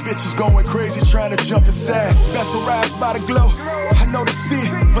 Exotic bitches going crazy, trying to jump inside. Mesmerized by the glow. I know the city.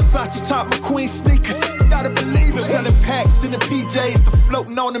 Versace top McQueen sneakers. Gotta believe it. Selling packs in the PJs, the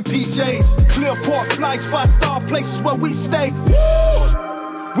floating on them PJs. Clearport flights, 5-star places where we stay. Woo!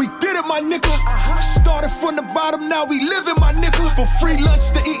 We did it, my nigga. Started from the bottom, now we living, my nigga. From free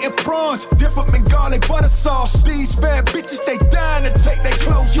lunch to eating prawns, dip them in garlic butter sauce. These bad bitches, they dying to take their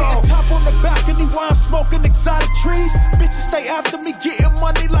clothes off. Top on the balcony while I'm smoking exotic trees. Bitches stay after me, getting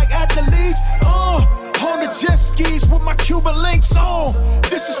money like athletes. On the jet skis with my Cuban links on.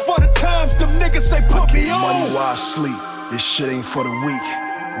 This is for the times them niggas say put me on. Money while I sleep, this shit ain't for the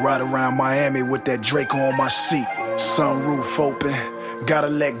weak. Ride around Miami with that Draco on my seat. Sunroof open. Gotta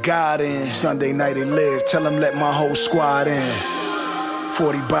let God in. Sunday night they live, tell him let my whole squad in.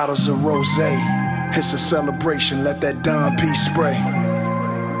 40 bottles of rosé, it's a celebration, let that Don P spray.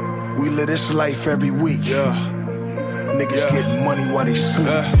 We live this life every week. Niggas getting money while they sleep.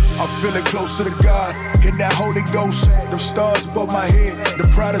 I'm feeling closer to God, in that Holy Ghost. Them stars above my head, the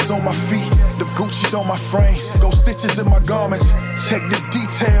Prada's on my feet, the Gucci's on my frames. Gold stitches in my garments, check the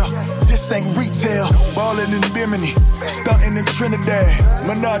detail. This ain't retail, ballin' in Bimini, stuntin' in Trinidad.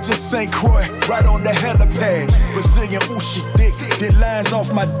 Menage at St. Croix, right on the helipad. Brazilian Uchi dick, did lines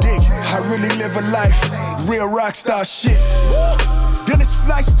off my dick. I really live a life, real rock star shit. Then it's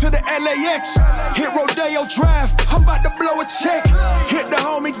flights to the LAX. Hit Rodeo Drive, I'm about to blow a check. Hit the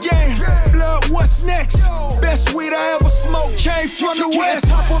homie game, blood, what's next? Best weed I ever smoked came from the West.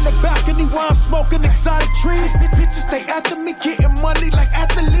 Hop on the balcony while I'm smoking exotic trees. Bitches stay after me, getting money like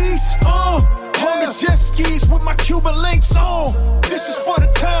athletes. On the jet skis with my Cuban links on. This is for the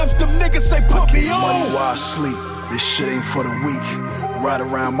times them niggas say put me on. Money while I sleep, this shit ain't for the weak. Ride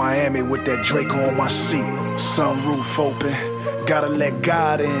around Miami with that Draco on my seat. Sunroof open. Gotta let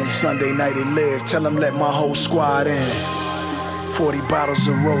God in. Sunday night he live, tell him let my whole squad in. 40 bottles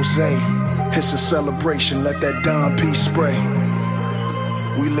of rosé, it's a celebration, let that Don P spray.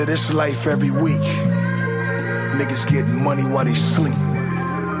 We live this life every week. Niggas getting money while they sleep.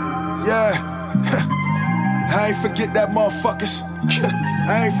 Yeah, I ain't forget that motherfuckers.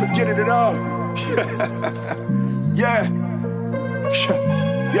 I ain't forget it at all. Yeah,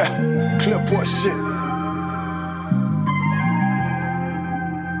 yeah, Clipboard shit.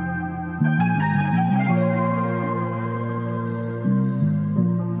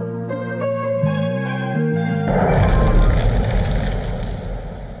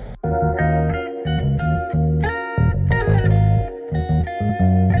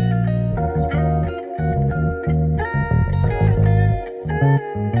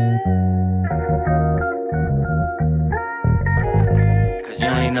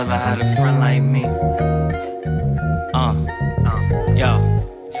 Never had a friend like me.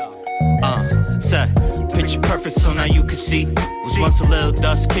 Say, picture perfect, so now you can see. Was once a little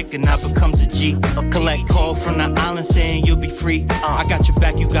dust kicking, now becomes a G. Collect call from the island saying you'll be free. I got your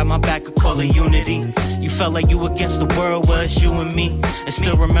back, you got my back, I call it unity. You felt like you against the world, well it's you and me. And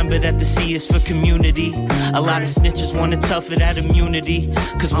still remember that the C is for community. A lot of snitches wanna tell for that immunity.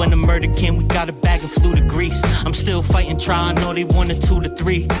 Cause when the murder came, we got a bag and flew to Greece. I'm still fighting, trying, know they wanted 2 to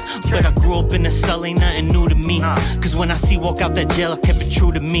 3. But I grew up in the cell, ain't nothing new to me. Cause when I see walk out that jail, I kept it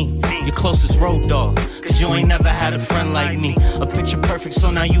true to me. Your closest road dog, cause you ain't never had a friend like me. A picture perfect, so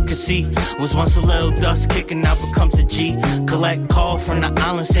now you can see. Was once a little dust kicking, now becomes a G. Collect call from the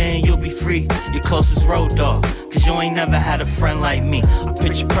island saying you'll be free. Your closest road dog, cause you ain't never had a friend like me. A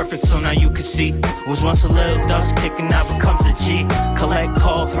picture perfect, so now you can see. Was once a little dust kicking, now becomes a G. Collect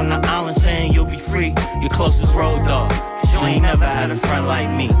call from the island saying you'll be free. Your closest road dog, cause you ain't never had a friend like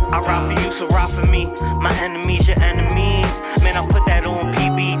me. I ride for you, so ride for me. My enemies, your enemies. Man, I put that on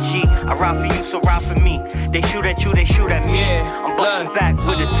PBG. I ride for you, so ride for me. They shoot at you, they shoot at me. Yeah, I'm busting back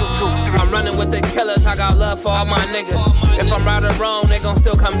with a 2-2-3. I'm running with the killers, I got love for all my niggas. If I'm right or wrong, they gon'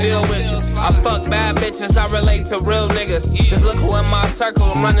 still come deal with you. I fuck bad bitches, I relate to real niggas. Just look who in my circle,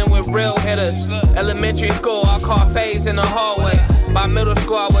 I'm running with real hitters. Elementary school, I caught phase in the hallway. By middle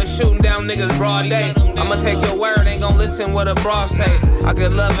school, I was shooting down niggas broad day. I'ma take your word, ain't gon' listen what a broad say. I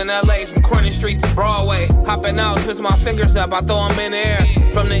get love in LA from Corner Street to Broadway. Hopping out, twist my fingers up, I throw them in the air.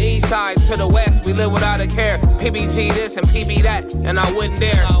 From the east side to the west, we live without a care. PBG this and PB that, and I wouldn't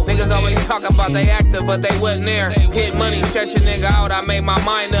dare. Niggas always talking about they active, but they wasn't there. Get money, stretch a nigga out, I made my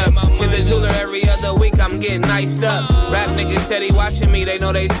mind up. Hit the jeweler every other week, I'm getting niced up. Rap niggas steady watching me, they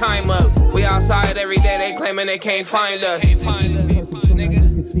know they time up. We outside every day, they claiming they can't find us.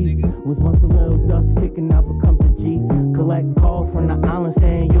 Was once a little dust kicking, now becomes a G. Collect call from the island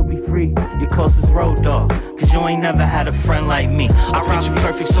saying you'll be free. Your closest road dog, cause you ain't never had a friend like me. I picture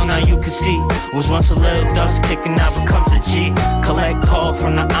perfect, so now you can see. Was once a little dust kicking, now becomes a G. Collect call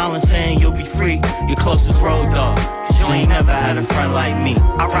from the island saying you'll be free. Your closest road dog, cause you ain't never had a friend like me.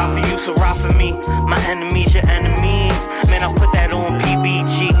 I ride for you, so ride for me. My enemies, your enemies. Man, I put that on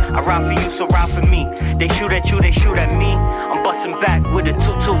PBG. I ride for you, so ride for me. They shoot at you, they shoot at me. I'm busting back with a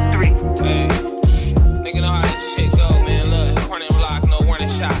 2-2-3. Hey, nigga know how this shit go, man. Look, corner block, no warning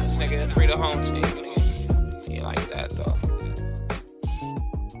shots, nigga. Free the home team, nigga. You like that, though.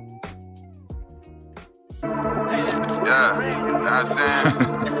 Yeah, you know what I'm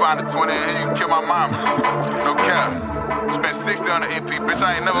saying? You find a 20 and you can kill my mama. No cap. Spent 60 on the EP, bitch,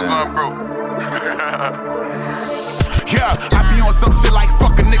 I ain't never going broke. Yeah, I be on some shit like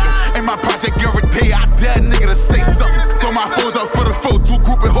fuck a nigga. Ain't my project guarantee, I dare a nigga to say something. Throw my phones up for the foe, 2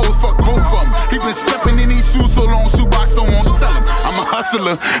 grouping hoes, fuck both of them. He been stepping in these shoes so long, shoebox don't want to sell him. I'm a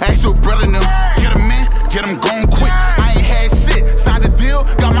hustler, ask your brother them. Get him in, get him gone quick. I ain't had shit, signed the deal,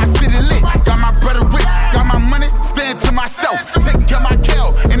 got my city lit. Got my brother rich, got my money, stand to myself. Taking care of my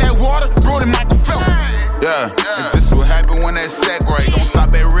cow, in that water, brought in Michael Phelps. Yeah, and this what happen when that sack right. Don't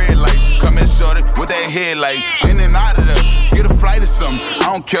stop at red lights, come in shorty with that headlight. In and out of there, get a flight of something. I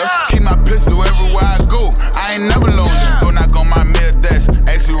don't care. Keep my pistol everywhere I go. I ain't never lonely. Go knock on my mail desk.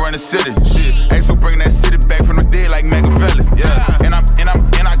 Actually run the city. Shit. Actually bring that city back from the dead like Machiavelli. Yeah.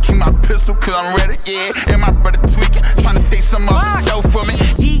 And I keep my pistol cause I'm ready. Yeah. And my brother tweaking, trying to say some of himself for me.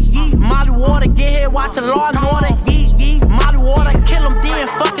 Yeet, Molly Water, get here, watching Law and Order. Yeet, Molly Water, kill him, then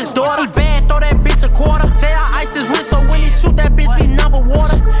fuck his daughter. She bad, throw that bitch a quarter. Say I iced his wrist, so when he shoot that bitch be number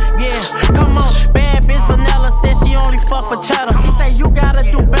water. Yeah, come on, bad bitch Vanilla said she only fuck for cheddar. She say you gotta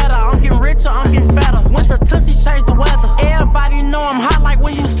do better, I'm getting richer, I'm getting fatter. Winter Tootsie changed the weather. Everybody know I'm hot like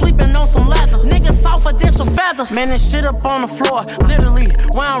when you sleeping on some leather. Niggas softer than some feathers. Man, this shit up on the floor, literally,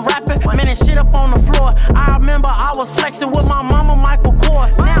 when I'm rapping, man, this shit up on the floor. I remember I was flexing with my mama, Michael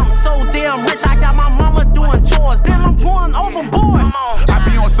Kors. Now I'm so damn rich, I got my mama doing chores. Then I'm going overboard. I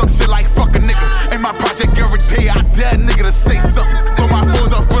be on some shit like fuck a nigga. In my project every day, I dare a nigga to say something. Throw my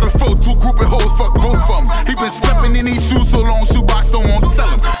phones up for the foe, two groupie hoes, fuck both of them. He been stepping in these shoes so long, shoebox don't want to sell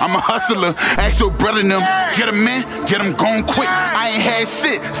him. I'm a hustler, ask your brother them. Get him in, get him gone quick. I ain't had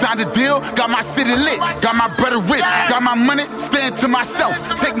shit, signed a deal, got my city lit. Got my brother rich, got my money, stand to myself.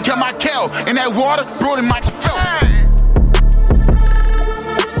 Taking care of my cow, in that water, brought in Michael Phelps.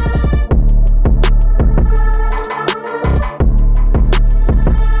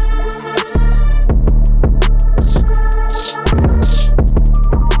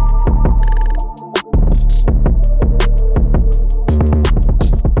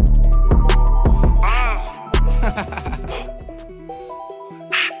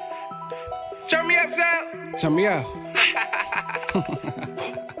 Turn me up.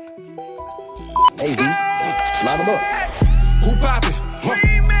 Hey, D, line them up. Who poppin'?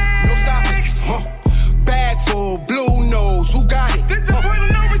 No stopping. Bag full, blue nose. Who got it?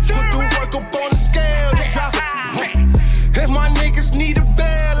 Put the work up on the scale, then drop it. If my niggas need a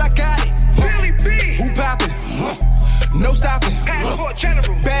bail, I got it. Who poppin'? No stopping.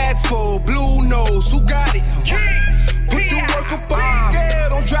 Bag full, blue nose. Who got it? Put the work up on the scale,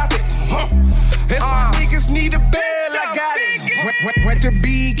 don't drop it. If my niggas need a bail, I got it. Went to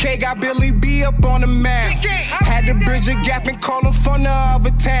BK, got Billy B up on the map. Had to bridge a gap and call him from the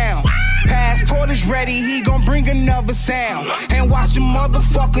other town. Passport is ready, he gon' bring another sound. And watch the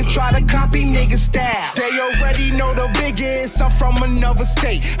motherfucker try to copy niggas style. They already know the biggest, I'm from another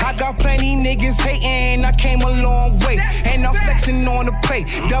state. I got plenty niggas hating, I came a long way. And I'm flexing on the plate,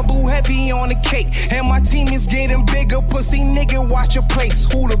 double heavy on the cake. And my team is getting bigger, pussy nigga, watch your place.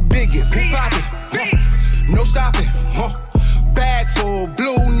 Who the biggest? Who poppin'? No stopping. Bag full,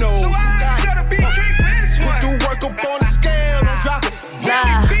 blue nose. Got it. Put the work up on the scale, don't drop it.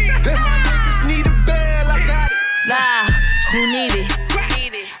 If my niggas need a bail, I got it. Who need it?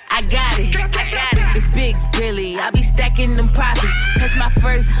 I got it. It's Big Billy. I be stacking them profits. Touch my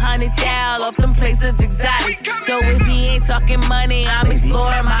first 100,000 off them plates of exotics. So if he ain't talking money, I'm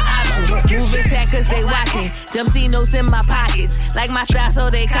exploring my options. Moving tech cause they watching. Them C notes in my pockets. Like my style so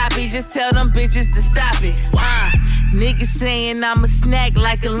they copy. Just tell them bitches to stop it. Niggas saying I'm a snack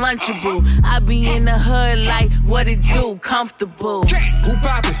like a Lunchable. I be in the hood like what it do, comfortable. Who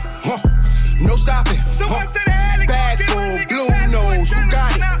poppin'? No stopping. Bag full, blue nose. Who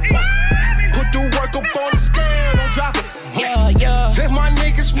got it? Put the work up on the scale, don't drop it. If my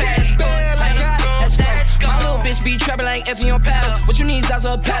niggas need a bail, I got it. Let's go. My little bitch be trapping like Effie on paddle. What you need is out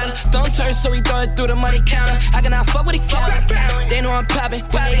of a paddle. Don't turn, so we throw it through the money counter. I cannot fuck with the counter. They know I'm poppin'.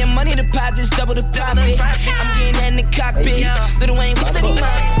 When they get money deposits, double the profit. I'm getting that in the cockpit. Lil Wayne, we steady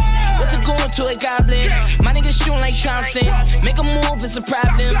mobbing. What's it going to a goblin? My niggas shooting like Thompson. Make a move, it's a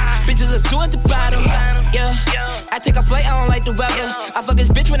problem. Bitches are two at the bottom. Yeah, I take a flight, I don't like the weather. I fuck this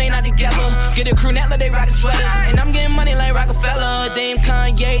bitch when they not together. Get a crew net, let they rock the sweaters. And I'm getting money like Rockefeller. Dame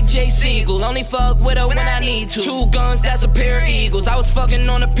Kanye, Jay Siegel. Only fuck with her when I need to. 2 guns, that's a pair of eagles. I was fucking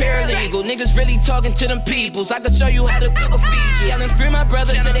on a paralegal. Niggas really talking to them peoples. I can show you how to cook a feature. Yelling free my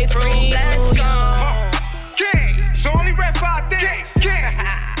brother till they free. King, so only rap 5 things. King.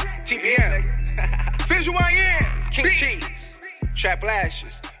 TPM, Visual IM, King Cheese, Trap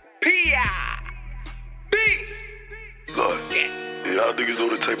Lashes, P.I. B. Look, y'all niggas know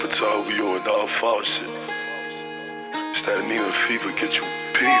the type of time we on, all foul shit. It's that Nina fever get you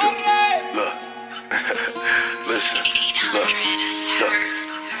Peter. Look, listen, look.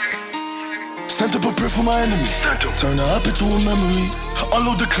 Sent up a prayer for my enemies. Turn her up into a memory.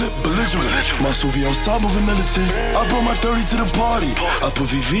 Unload the clip, belligerent. My Suvi outside moving militant. I brought my 30 to the party. I put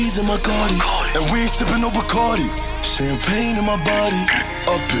VVs in my Cardi. And we ain't sipping no Bacardi. Champagne in my body.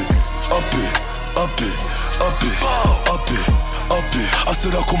 Up it, up it, up it, up it, up it, up it. I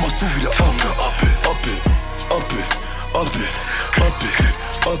said I call my Suvi to up it, up it, up it, up it, up it, up it,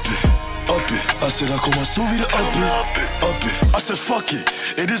 up it, up it. I said I call my Suvi to up it. I said fuck it,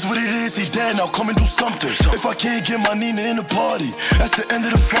 it is what it is. He dead now, come and do something. If I can't get my Nina in the party, that's the end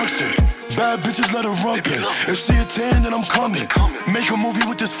of the function. Bad bitches let her rump it. If she a 10, then I'm coming. Make a movie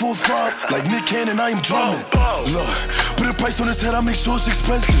with this 4-5, like Nick Cannon, I am drumming. Look, put a price on his head, I make sure it's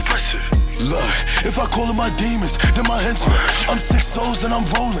expensive. Look, if I call them my demons, then my henchmen. I'm 6 souls and I'm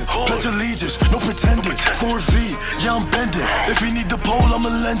rolling. Pledge allegiance, no pretending. 4V, yeah I'm bending. If he need the pole, I'ma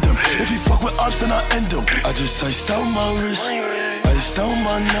lend him. If he fuck with ops, then I end him. I just iced out my wrist, iced out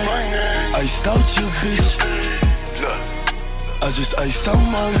my neck, iced out your bitch. I just iced out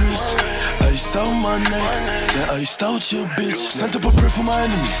my wrist, iced out my neck, then iced out your bitch. Sent up a prayer for my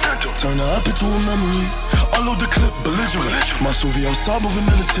enemy, turn her up into a memory. Unload the clip, belligerent. My Suvi outside moving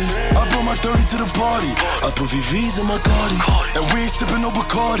militant. I brought my 30 to the party. I put VVs in my Cardi, and we ain't sipping no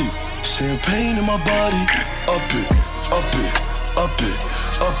Bacardi. Champagne in my body. Up it, up it, up it,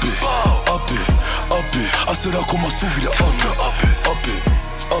 up it, up it, up it. I said I call my Suvi to up it, up it, up it,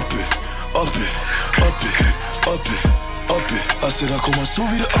 up it, up it, up it, up it. Up it. I said I call my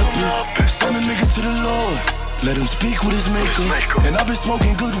Suvi to up it. Send a nigga to the Lord, let him speak with his maker. And I've been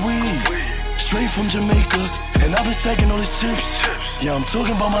smoking good weed, straight from Jamaica. And I've been stacking all his chips. Yeah, I'm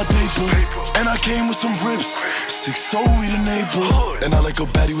talking about my paper. And I came with some rips. 6 soul, we the neighbor. And I like a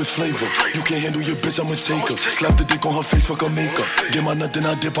baddie with flavor. You can't handle your bitch, I'ma take her. Slap the dick on her face, fuck her makeup. Get my nut, then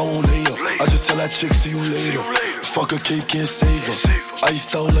I dip, I won't lay her. I just tell that chick, see you later. Fuck her cape, can't save her.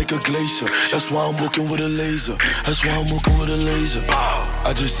 Iced out like a glacier. That's why I'm walking with a laser. That's why I'm walking with a laser.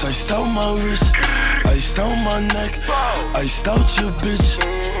 I just iced out my wrist, iced out my neck, iced out your bitch.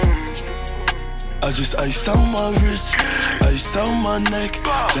 I just iced out my wrist, iced out my neck,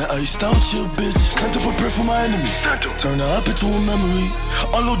 then iced out your bitch. Sent up a prayer for my enemy, turn her up into a memory.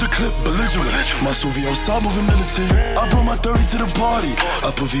 Unload the clip, belligerent. My Suvi outside moving militant. I brought my 30 to the party. I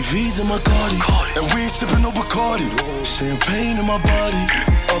put VVs in my Cardi, and we ain't sipping no Bacardi. Champagne in my body.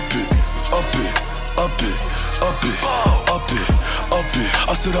 Up it, up it, up it, up it, up it, up it.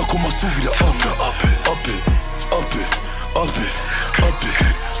 I said I call my Suvi to up it, up it, up it, up it, up it, up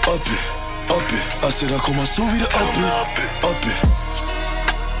it, up it. Up it. I said I call my Suvi to up it, up it.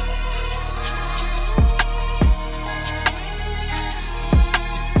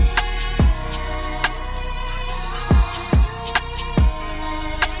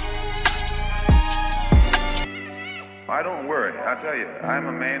 I don't worry. I tell you, I'm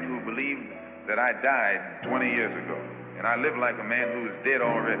a man who believed that I died 20 years ago. And I live like a man who is dead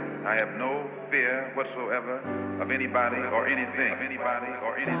already. I have no fear whatsoever of anybody or anything. Anybody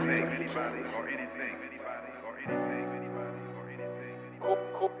or anything. Anybody or anything. Anybody or anything.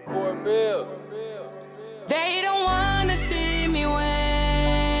 Cornmeal. They don't wanna see me win.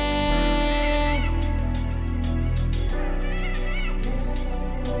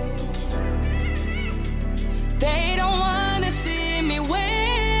 They don't wanna see me win.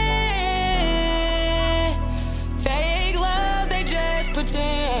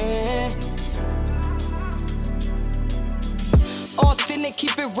 Pretend. Authentic,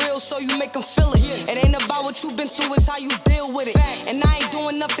 keep it real so you make them feel it. It ain't about what you've been through, it's how you deal with it. And I ain't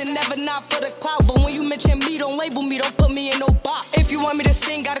doing nothing, never not for the clout. But when you mention me, don't label me, don't put me in no box. If you want me to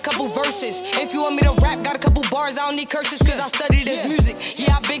sing, got a couple verses. If you want me to rap, got a couple bars, I don't need curses, cause I studied this music.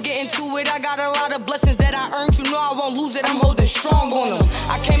 Yeah, I've been getting to it, I got a lot of blessings that I earned. You know I won't lose it, I'm holding strong on them.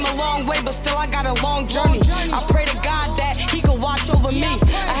 I came a long way, but still I got a long journey. I pray to God that he could watch over me.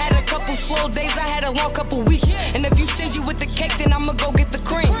 I had a couple slow days, I had a long couple weeks. And if you stingy with the cake, then I'ma go get the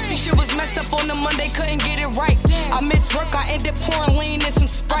cream. See, shit was messed up on the Monday, couldn't get it right. I missed work, I ended pouring lean and some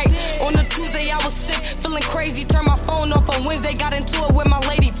Sprite. On the Tuesday, I was sick, feeling crazy. Turned my phone off on Wednesday, got into it with my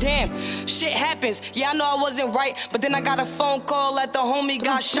lady. Damn, shit happens. Yeah, I know I wasn't right, but then I got a phone call that the homie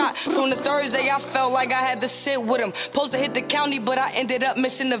got shot. So on the Thursday, I felt like I had to sit with him. Supposed to hit the county, but I ended up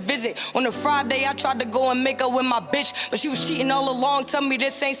missing the visit. On the Friday, I tried to go and make up with my bitch, but she was cheating all along. Tell me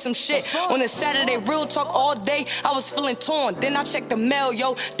this ain't some shit. On the Saturday, real talk all day, I was feeling torn. Then I checked the mail,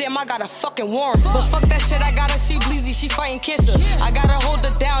 yo. Damn, I got a fucking warrant. But fuck that shit, I gotta see Bleezy, she fighting cancer. I gotta hold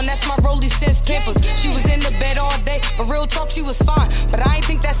her down, that's my rollie since Pampers. She was in the bed all day, but real talk, she was fine. But I ain't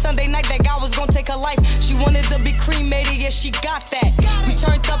think that Sunday night that guy was gonna take her life. She wanted to be cremated, yeah, she got that. We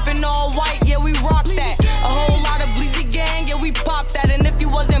turned up in all white, yeah, we rocked that. A whole lot of Bleezy gang, yeah, we popped that. And if you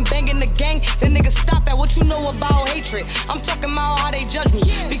wasn't banging the gang, then nigga stop that. What you know about hatred? I'm talking about how they judge me.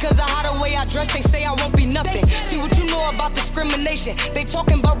 Because of how the way I dress, they say I won't be nothing. See what you know about discrimination. They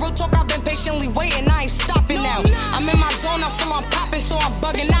talking about real talk, I've been patiently waiting, I ain't stopping now. I'm in my zone, I feel I'm popping, so I'm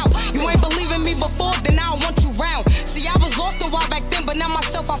bugging out. You ain't believing me before, then I don't want you round. See, I was lost a while back then, but now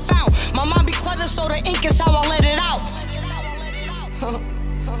myself I found. My mind be cluttered, so the ink is how I let it out.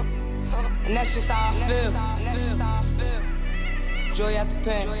 And that's just how I feel. Joy at the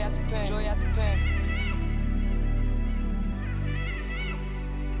pen.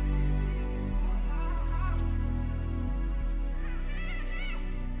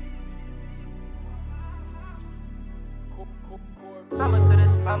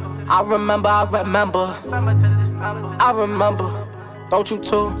 I remember. Don't you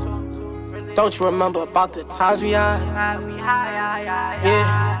too? Don't you remember about the times we had?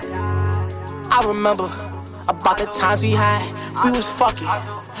 Yeah. I remember about the times we had. We was fucking.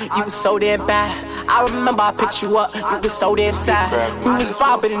 You was so damn bad. I remember I picked you up. You was so damn sad. We was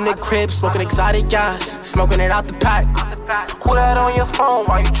vibing in the crib, smoking exotic gas, smoking it out the pack. Who that on your phone?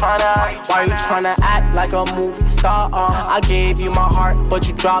 Why you tryna act like a movie star? I gave you my heart, but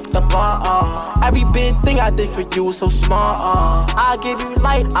you dropped the bar. Every big thing I did for you was so small. I gave you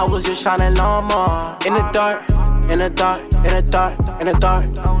light, I was just shining armor. In the dark, in the dark, in the dark, in the dark,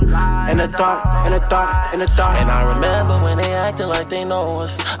 in the dark, in the dark, in the dark. And I remember when they acted like they know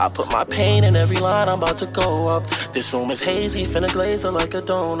us. I put my pain in every line, I'm about to go up. This room is hazy, finna glaze her like a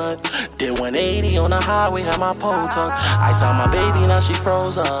donut. Did 180 on the highway, had my pole tucked. Ice out my baby, now she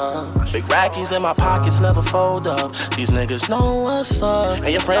froze up. Big rackies in my pockets, never fold up. These niggas know what's up. And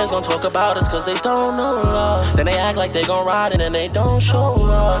your friends gon' talk about us cause they don't know love. Then they act like they gon' ride it and they don't show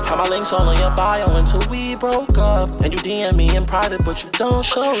up. Had my links all on your bio until we broke up. And you DM me in private but you don't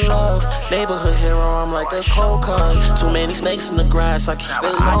show love. Neighborhood hero, I'm like a cold cut. Too many snakes in the grass, I can't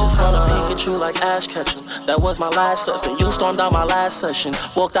really. I just wanna peek at you like Ash Ketchum. That was my last lesson. You stormed out my last session.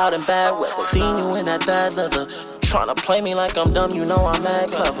 Walked out in bad weather. Seen you in that bad leather. Tryna play me like I'm dumb, you know I'm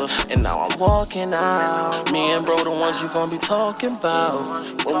mad clever. And now I'm walking out. Me and bro the ones you gon' be talking about.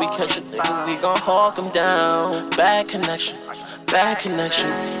 When we catch a nigga, we gon' hawk him down. Bad connection, bad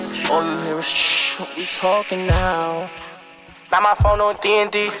connection. All you hear is shh, we talking now. Now my phone on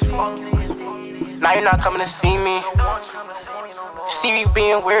D&D. Now you're not coming to see me. You see me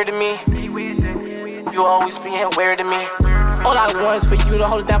being weird to me. You always being weird to me. All I want is for you to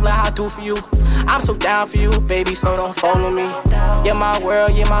hold it down like I do for you. I'm so down for you, baby, so don't follow me. You're my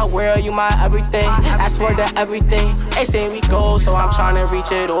world, you my everything. I swear that everything. They say we go, so I'm trying to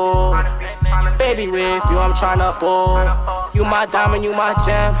reach it all. Baby, with you, I'm trying to ball. You my diamond, you my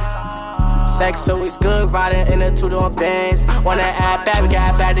gem. Sex always good, riding in a two-door Benz. Wanna add back, we can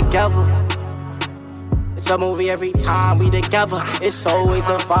add back together. It's a movie every time we together. It's always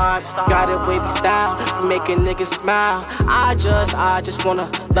a vibe. Got a wavy style, you make a nigga smile. I just wanna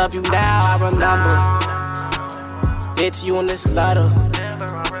love you now. I remember it to you in this letter.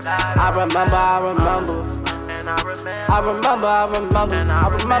 I remember.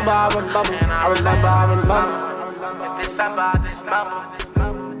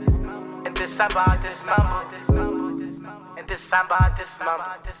 In December.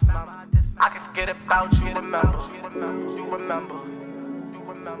 I can forget about you, remember.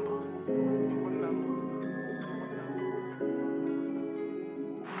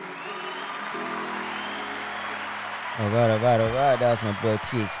 Alright. That was my boy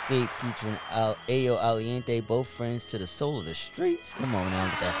T Escape featuring Ayo Aliente, both friends to the soul of the streets. Come on now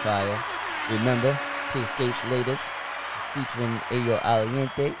with that fire. Remember, T Escape's latest featuring Ayo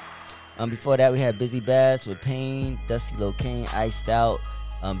Aliente. Before that, we had Busy Bass with Pain, Dusty Locane, Iced Out,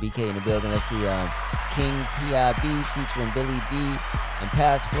 BK in the building. Let's see, King PIB featuring Billy B, and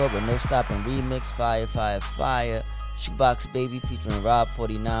Passport with No Stopping Remix, Fire. Shoebox Baby featuring Rob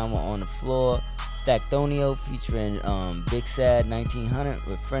 49 on the floor. Stacktonio featuring Big Sad 1900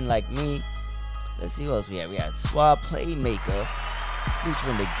 with Friend Like Me. Let's see what else we had. We had Swab Playmaker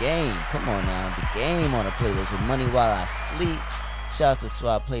featuring The Game. Come on now, The Game on the playlist with Money While I Sleep. Shouts to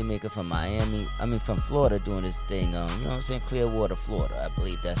Swab Playmaker from from Florida doing this thing. You know what I'm saying? Clearwater, Florida. I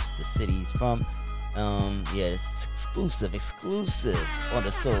believe that's the city he's from. Yeah, it's exclusive on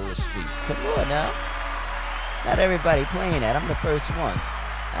the Soul of the Streets. Come on now. Not everybody playing that. I'm the first one.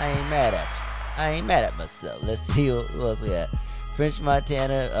 I ain't mad at you. I ain't mad at myself. Let's see who else we had. French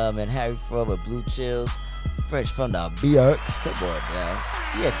Montana and Harry Fraud with Blue Chills. French from the BX. Come on now.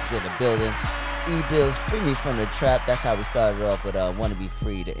 BX is in the building. E-Bills, Free Me From the Trap. That's how we started off with Wanna Be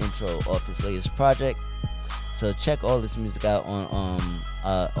Free, the intro off his latest project. So check all this music out on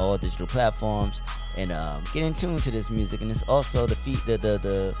all digital platforms and get in tune to this music. And it's also the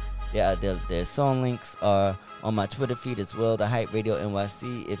song links are on my Twitter feed as well, the Hype Radio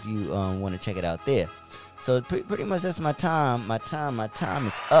NYC, if you want to check it out there. So pretty much that's my time. My time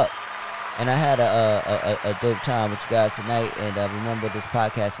is up. And I had a dope time with you guys tonight. And remember, this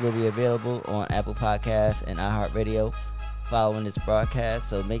podcast will be available on Apple Podcasts and iHeartRadio. following this broadcast.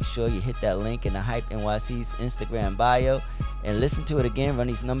 So make sure you hit that link in the Hype NYC's Instagram bio and listen to it again. Run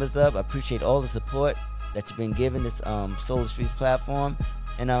these numbers up. I appreciate all the support that you've been giving this Solar Streets platform,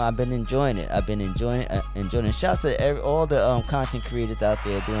 and I've been enjoying it. Enjoying. Shouts to all the content creators out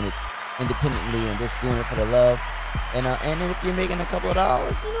there doing it independently and just doing it for the love. And then if you're making a couple of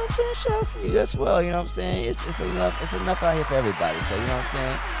dollars, you know what I'm saying, shouts to you as well. You know what I'm saying? It's enough out here for everybody. So you know what I'm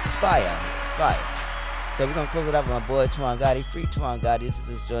saying? It's fire out here. It's fire. So we're gonna close it up with my boy Twan Gotti. Free Twan Gotti. This is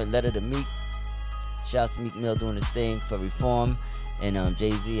his joint, Letter to Meek. Shouts to Meek Mill doing his thing for reform, and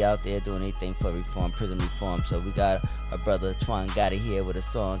Jay-Z out there doing their thing for reform, prison reform. So we got our brother Twan Gotti here with a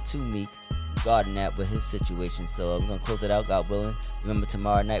song to Meek regarding that with his situation. So we're gonna close it out, God willing. Remember,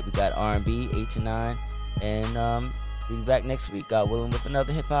 tomorrow night we got R&B 8 to 9, and we'll be back next week, God willing, with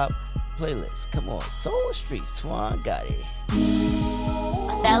another hip hop playlist. Come on, Solar Streets, Twan Gotti.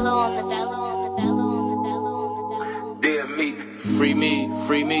 Othello on the Othello on the Othello on the Othello on the Dear Meek, free me,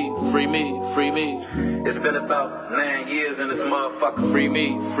 free me, free me, free me. It's been about 9 years in this motherfucker. Free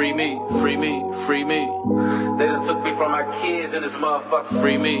me, free me, free me, free me. They done took me from my kids in this motherfucker.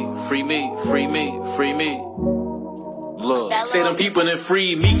 Free me, free me, free me, free me. Look, say them people that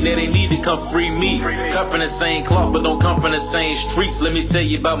free Meek, now they need to come free me. Cut from the same cloth, but don't come from the same streets. Let me tell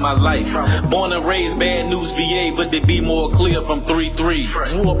you about my life. Born and raised, bad news VA, but to be more clear, from 3-3.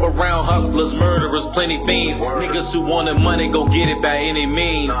 Grew up around hustlers, murderers, plenty fiends. Niggas who wanted money, go get it by any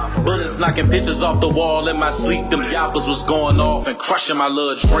means. Bullets knocking pictures off the wall in my sleep. Them yappers was going off and crushing my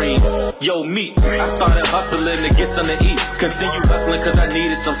little dreams. Yo, Meek, I started hustling to get something to eat. Continue hustling cause I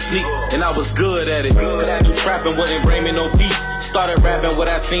needed some sneaks, and I was good at it. Cause I knew trapping wouldn't bring me no peace. Started rapping what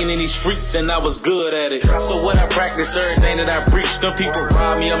I seen in these streets, and I was good at it. So what I practiced, everything that I preached. Them people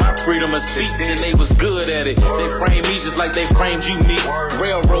robbed me of my freedom of speech, and they was good at it. They framed me just like they framed you, Meek.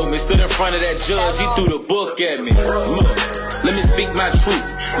 Railroad me, stood in front of that judge, he threw the book at me. Look, let me speak my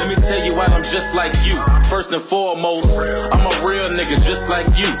truth. Let me tell you why I'm just like you. First and foremost, I'm a real nigga just like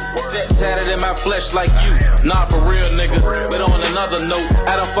you. Set tatted in my flesh like you. Nah, for real, nigga. But on another note,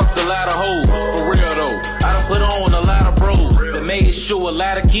 I done fucked a lot of hoes. For real though, I done put on a lot of bros that made sure a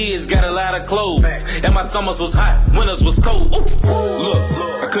lot of kids got a lot of clothes. And my summers was hot, winters was cold. Look,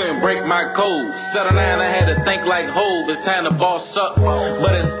 I couldn't break my code. Settle down, I had to think like Hove. It's time to boss up.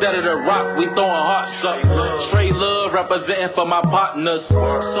 But instead of the rock, we throwing hearts up. Trade love representing for my partners.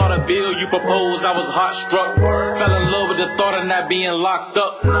 Saw the bill you proposed, I was heart struck. Fell in love with the thought of not being locked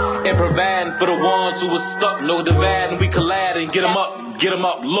up. And providing for the ones who was stuck. No dividing, we collide and get them up. Get him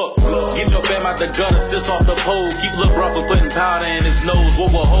up, look. Get your fam out the gutter, sits off the pole. Keep Lil' Bro from putting powder in his nose. What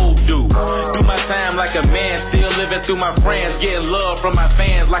will Hov do? Do my time like a man, still living through my friends. Getting love from my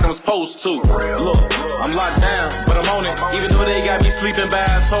fans like I'm supposed to. Look, I'm locked down, but I'm on it. Even though they got me sleeping by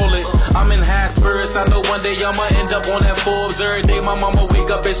a toilet. I'm in high spirits, I know one day I'ma end up on that Forbes. Every day my mama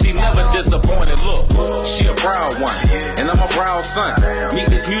wake up and she never disappointed. Look, she a proud one, and I'm a proud son. Meek,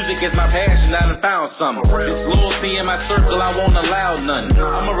 this music is my passion, I done found something. This loyalty in my circle, I won't allow none.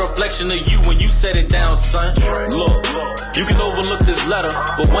 I'm a reflection of you when you set it down, son. Look, you can overlook this letter,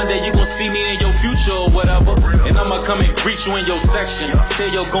 but one day you gon' see me in your future or whatever. And I'ma come and greet you in your section.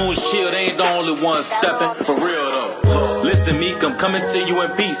 Tell your goons chill, they ain't the only ones stepping. For real though. Listen, Meek, I'm coming to you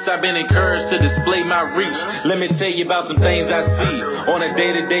in peace. I've been encouraged to display my reach. Let me tell you about some things I see on a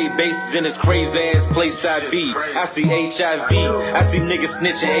day-to-day basis in this crazy ass place I be. I see HIV, I see niggas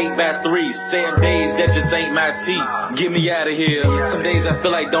snitching 8x3, saying days that just ain't my tea. Get me out of here. Some days I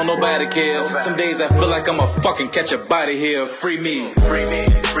feel like don't nobody care. Some days I feel like I'ma fucking catch a body here. Free me, free me,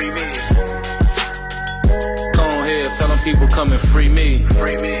 free me. Come on here, tell them people come and free me.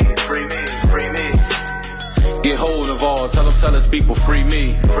 Free me, free me, free me. Get hold of all, tell us people free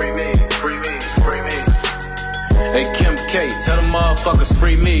me. Free me, free me, free me. Hey Kim K, tell them motherfuckers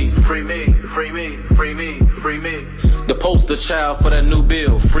free me. Free me, free me, free me, free me. The poster child for that new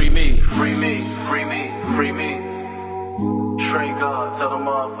bill, free me. Free me, free me, free me. Trey God, tell them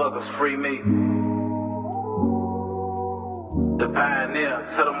motherfuckers free me. The pioneer,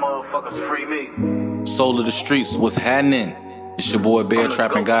 tell them motherfuckers free me. Soul of the Streets, what's happening? It's your boy Bear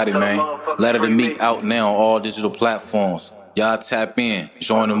Trappin' Gotti, man. Letter to Meek out now on all digital platforms. Y'all tap in,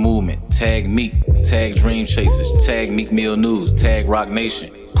 join the movement. Tag Meek, tag Dream Chasers, tag Meek Mill News, tag Rock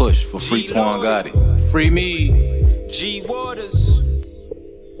Nation. Push for free Twan Gotti. Free me. G Waters.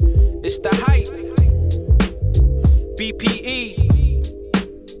 It's the hype. BPE.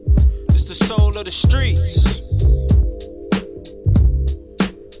 It's the soul of the streets.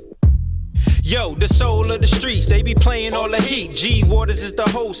 Yo, the soul of the streets, they be playing all the heat. G Waters is the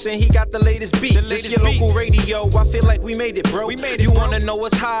host, and he got the latest beats. This your local radio, I feel like we made it, bro. You wanna know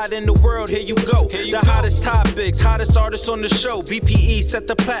what's hot in the world, here you go. The hottest topics, hottest artists on the show. BPE set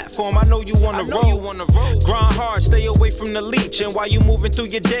the platform, I know you wanna roll. Grind hard, stay away from the leech. And while you moving through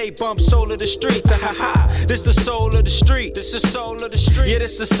your day, bump soul of the streets. This the soul of the street. This the soul of the street. Yeah,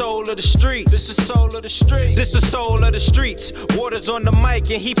 this the soul of the street. This the soul of the street. This the soul of the streets. Waters on the mic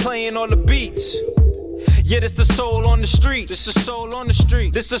and he playing all the beats. Yeah, this the soul on the street. This the soul on the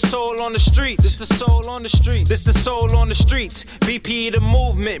street. This the soul on the street. This the soul on the street. This the soul on the streets. BP the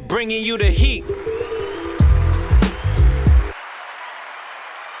movement, bringing you the heat.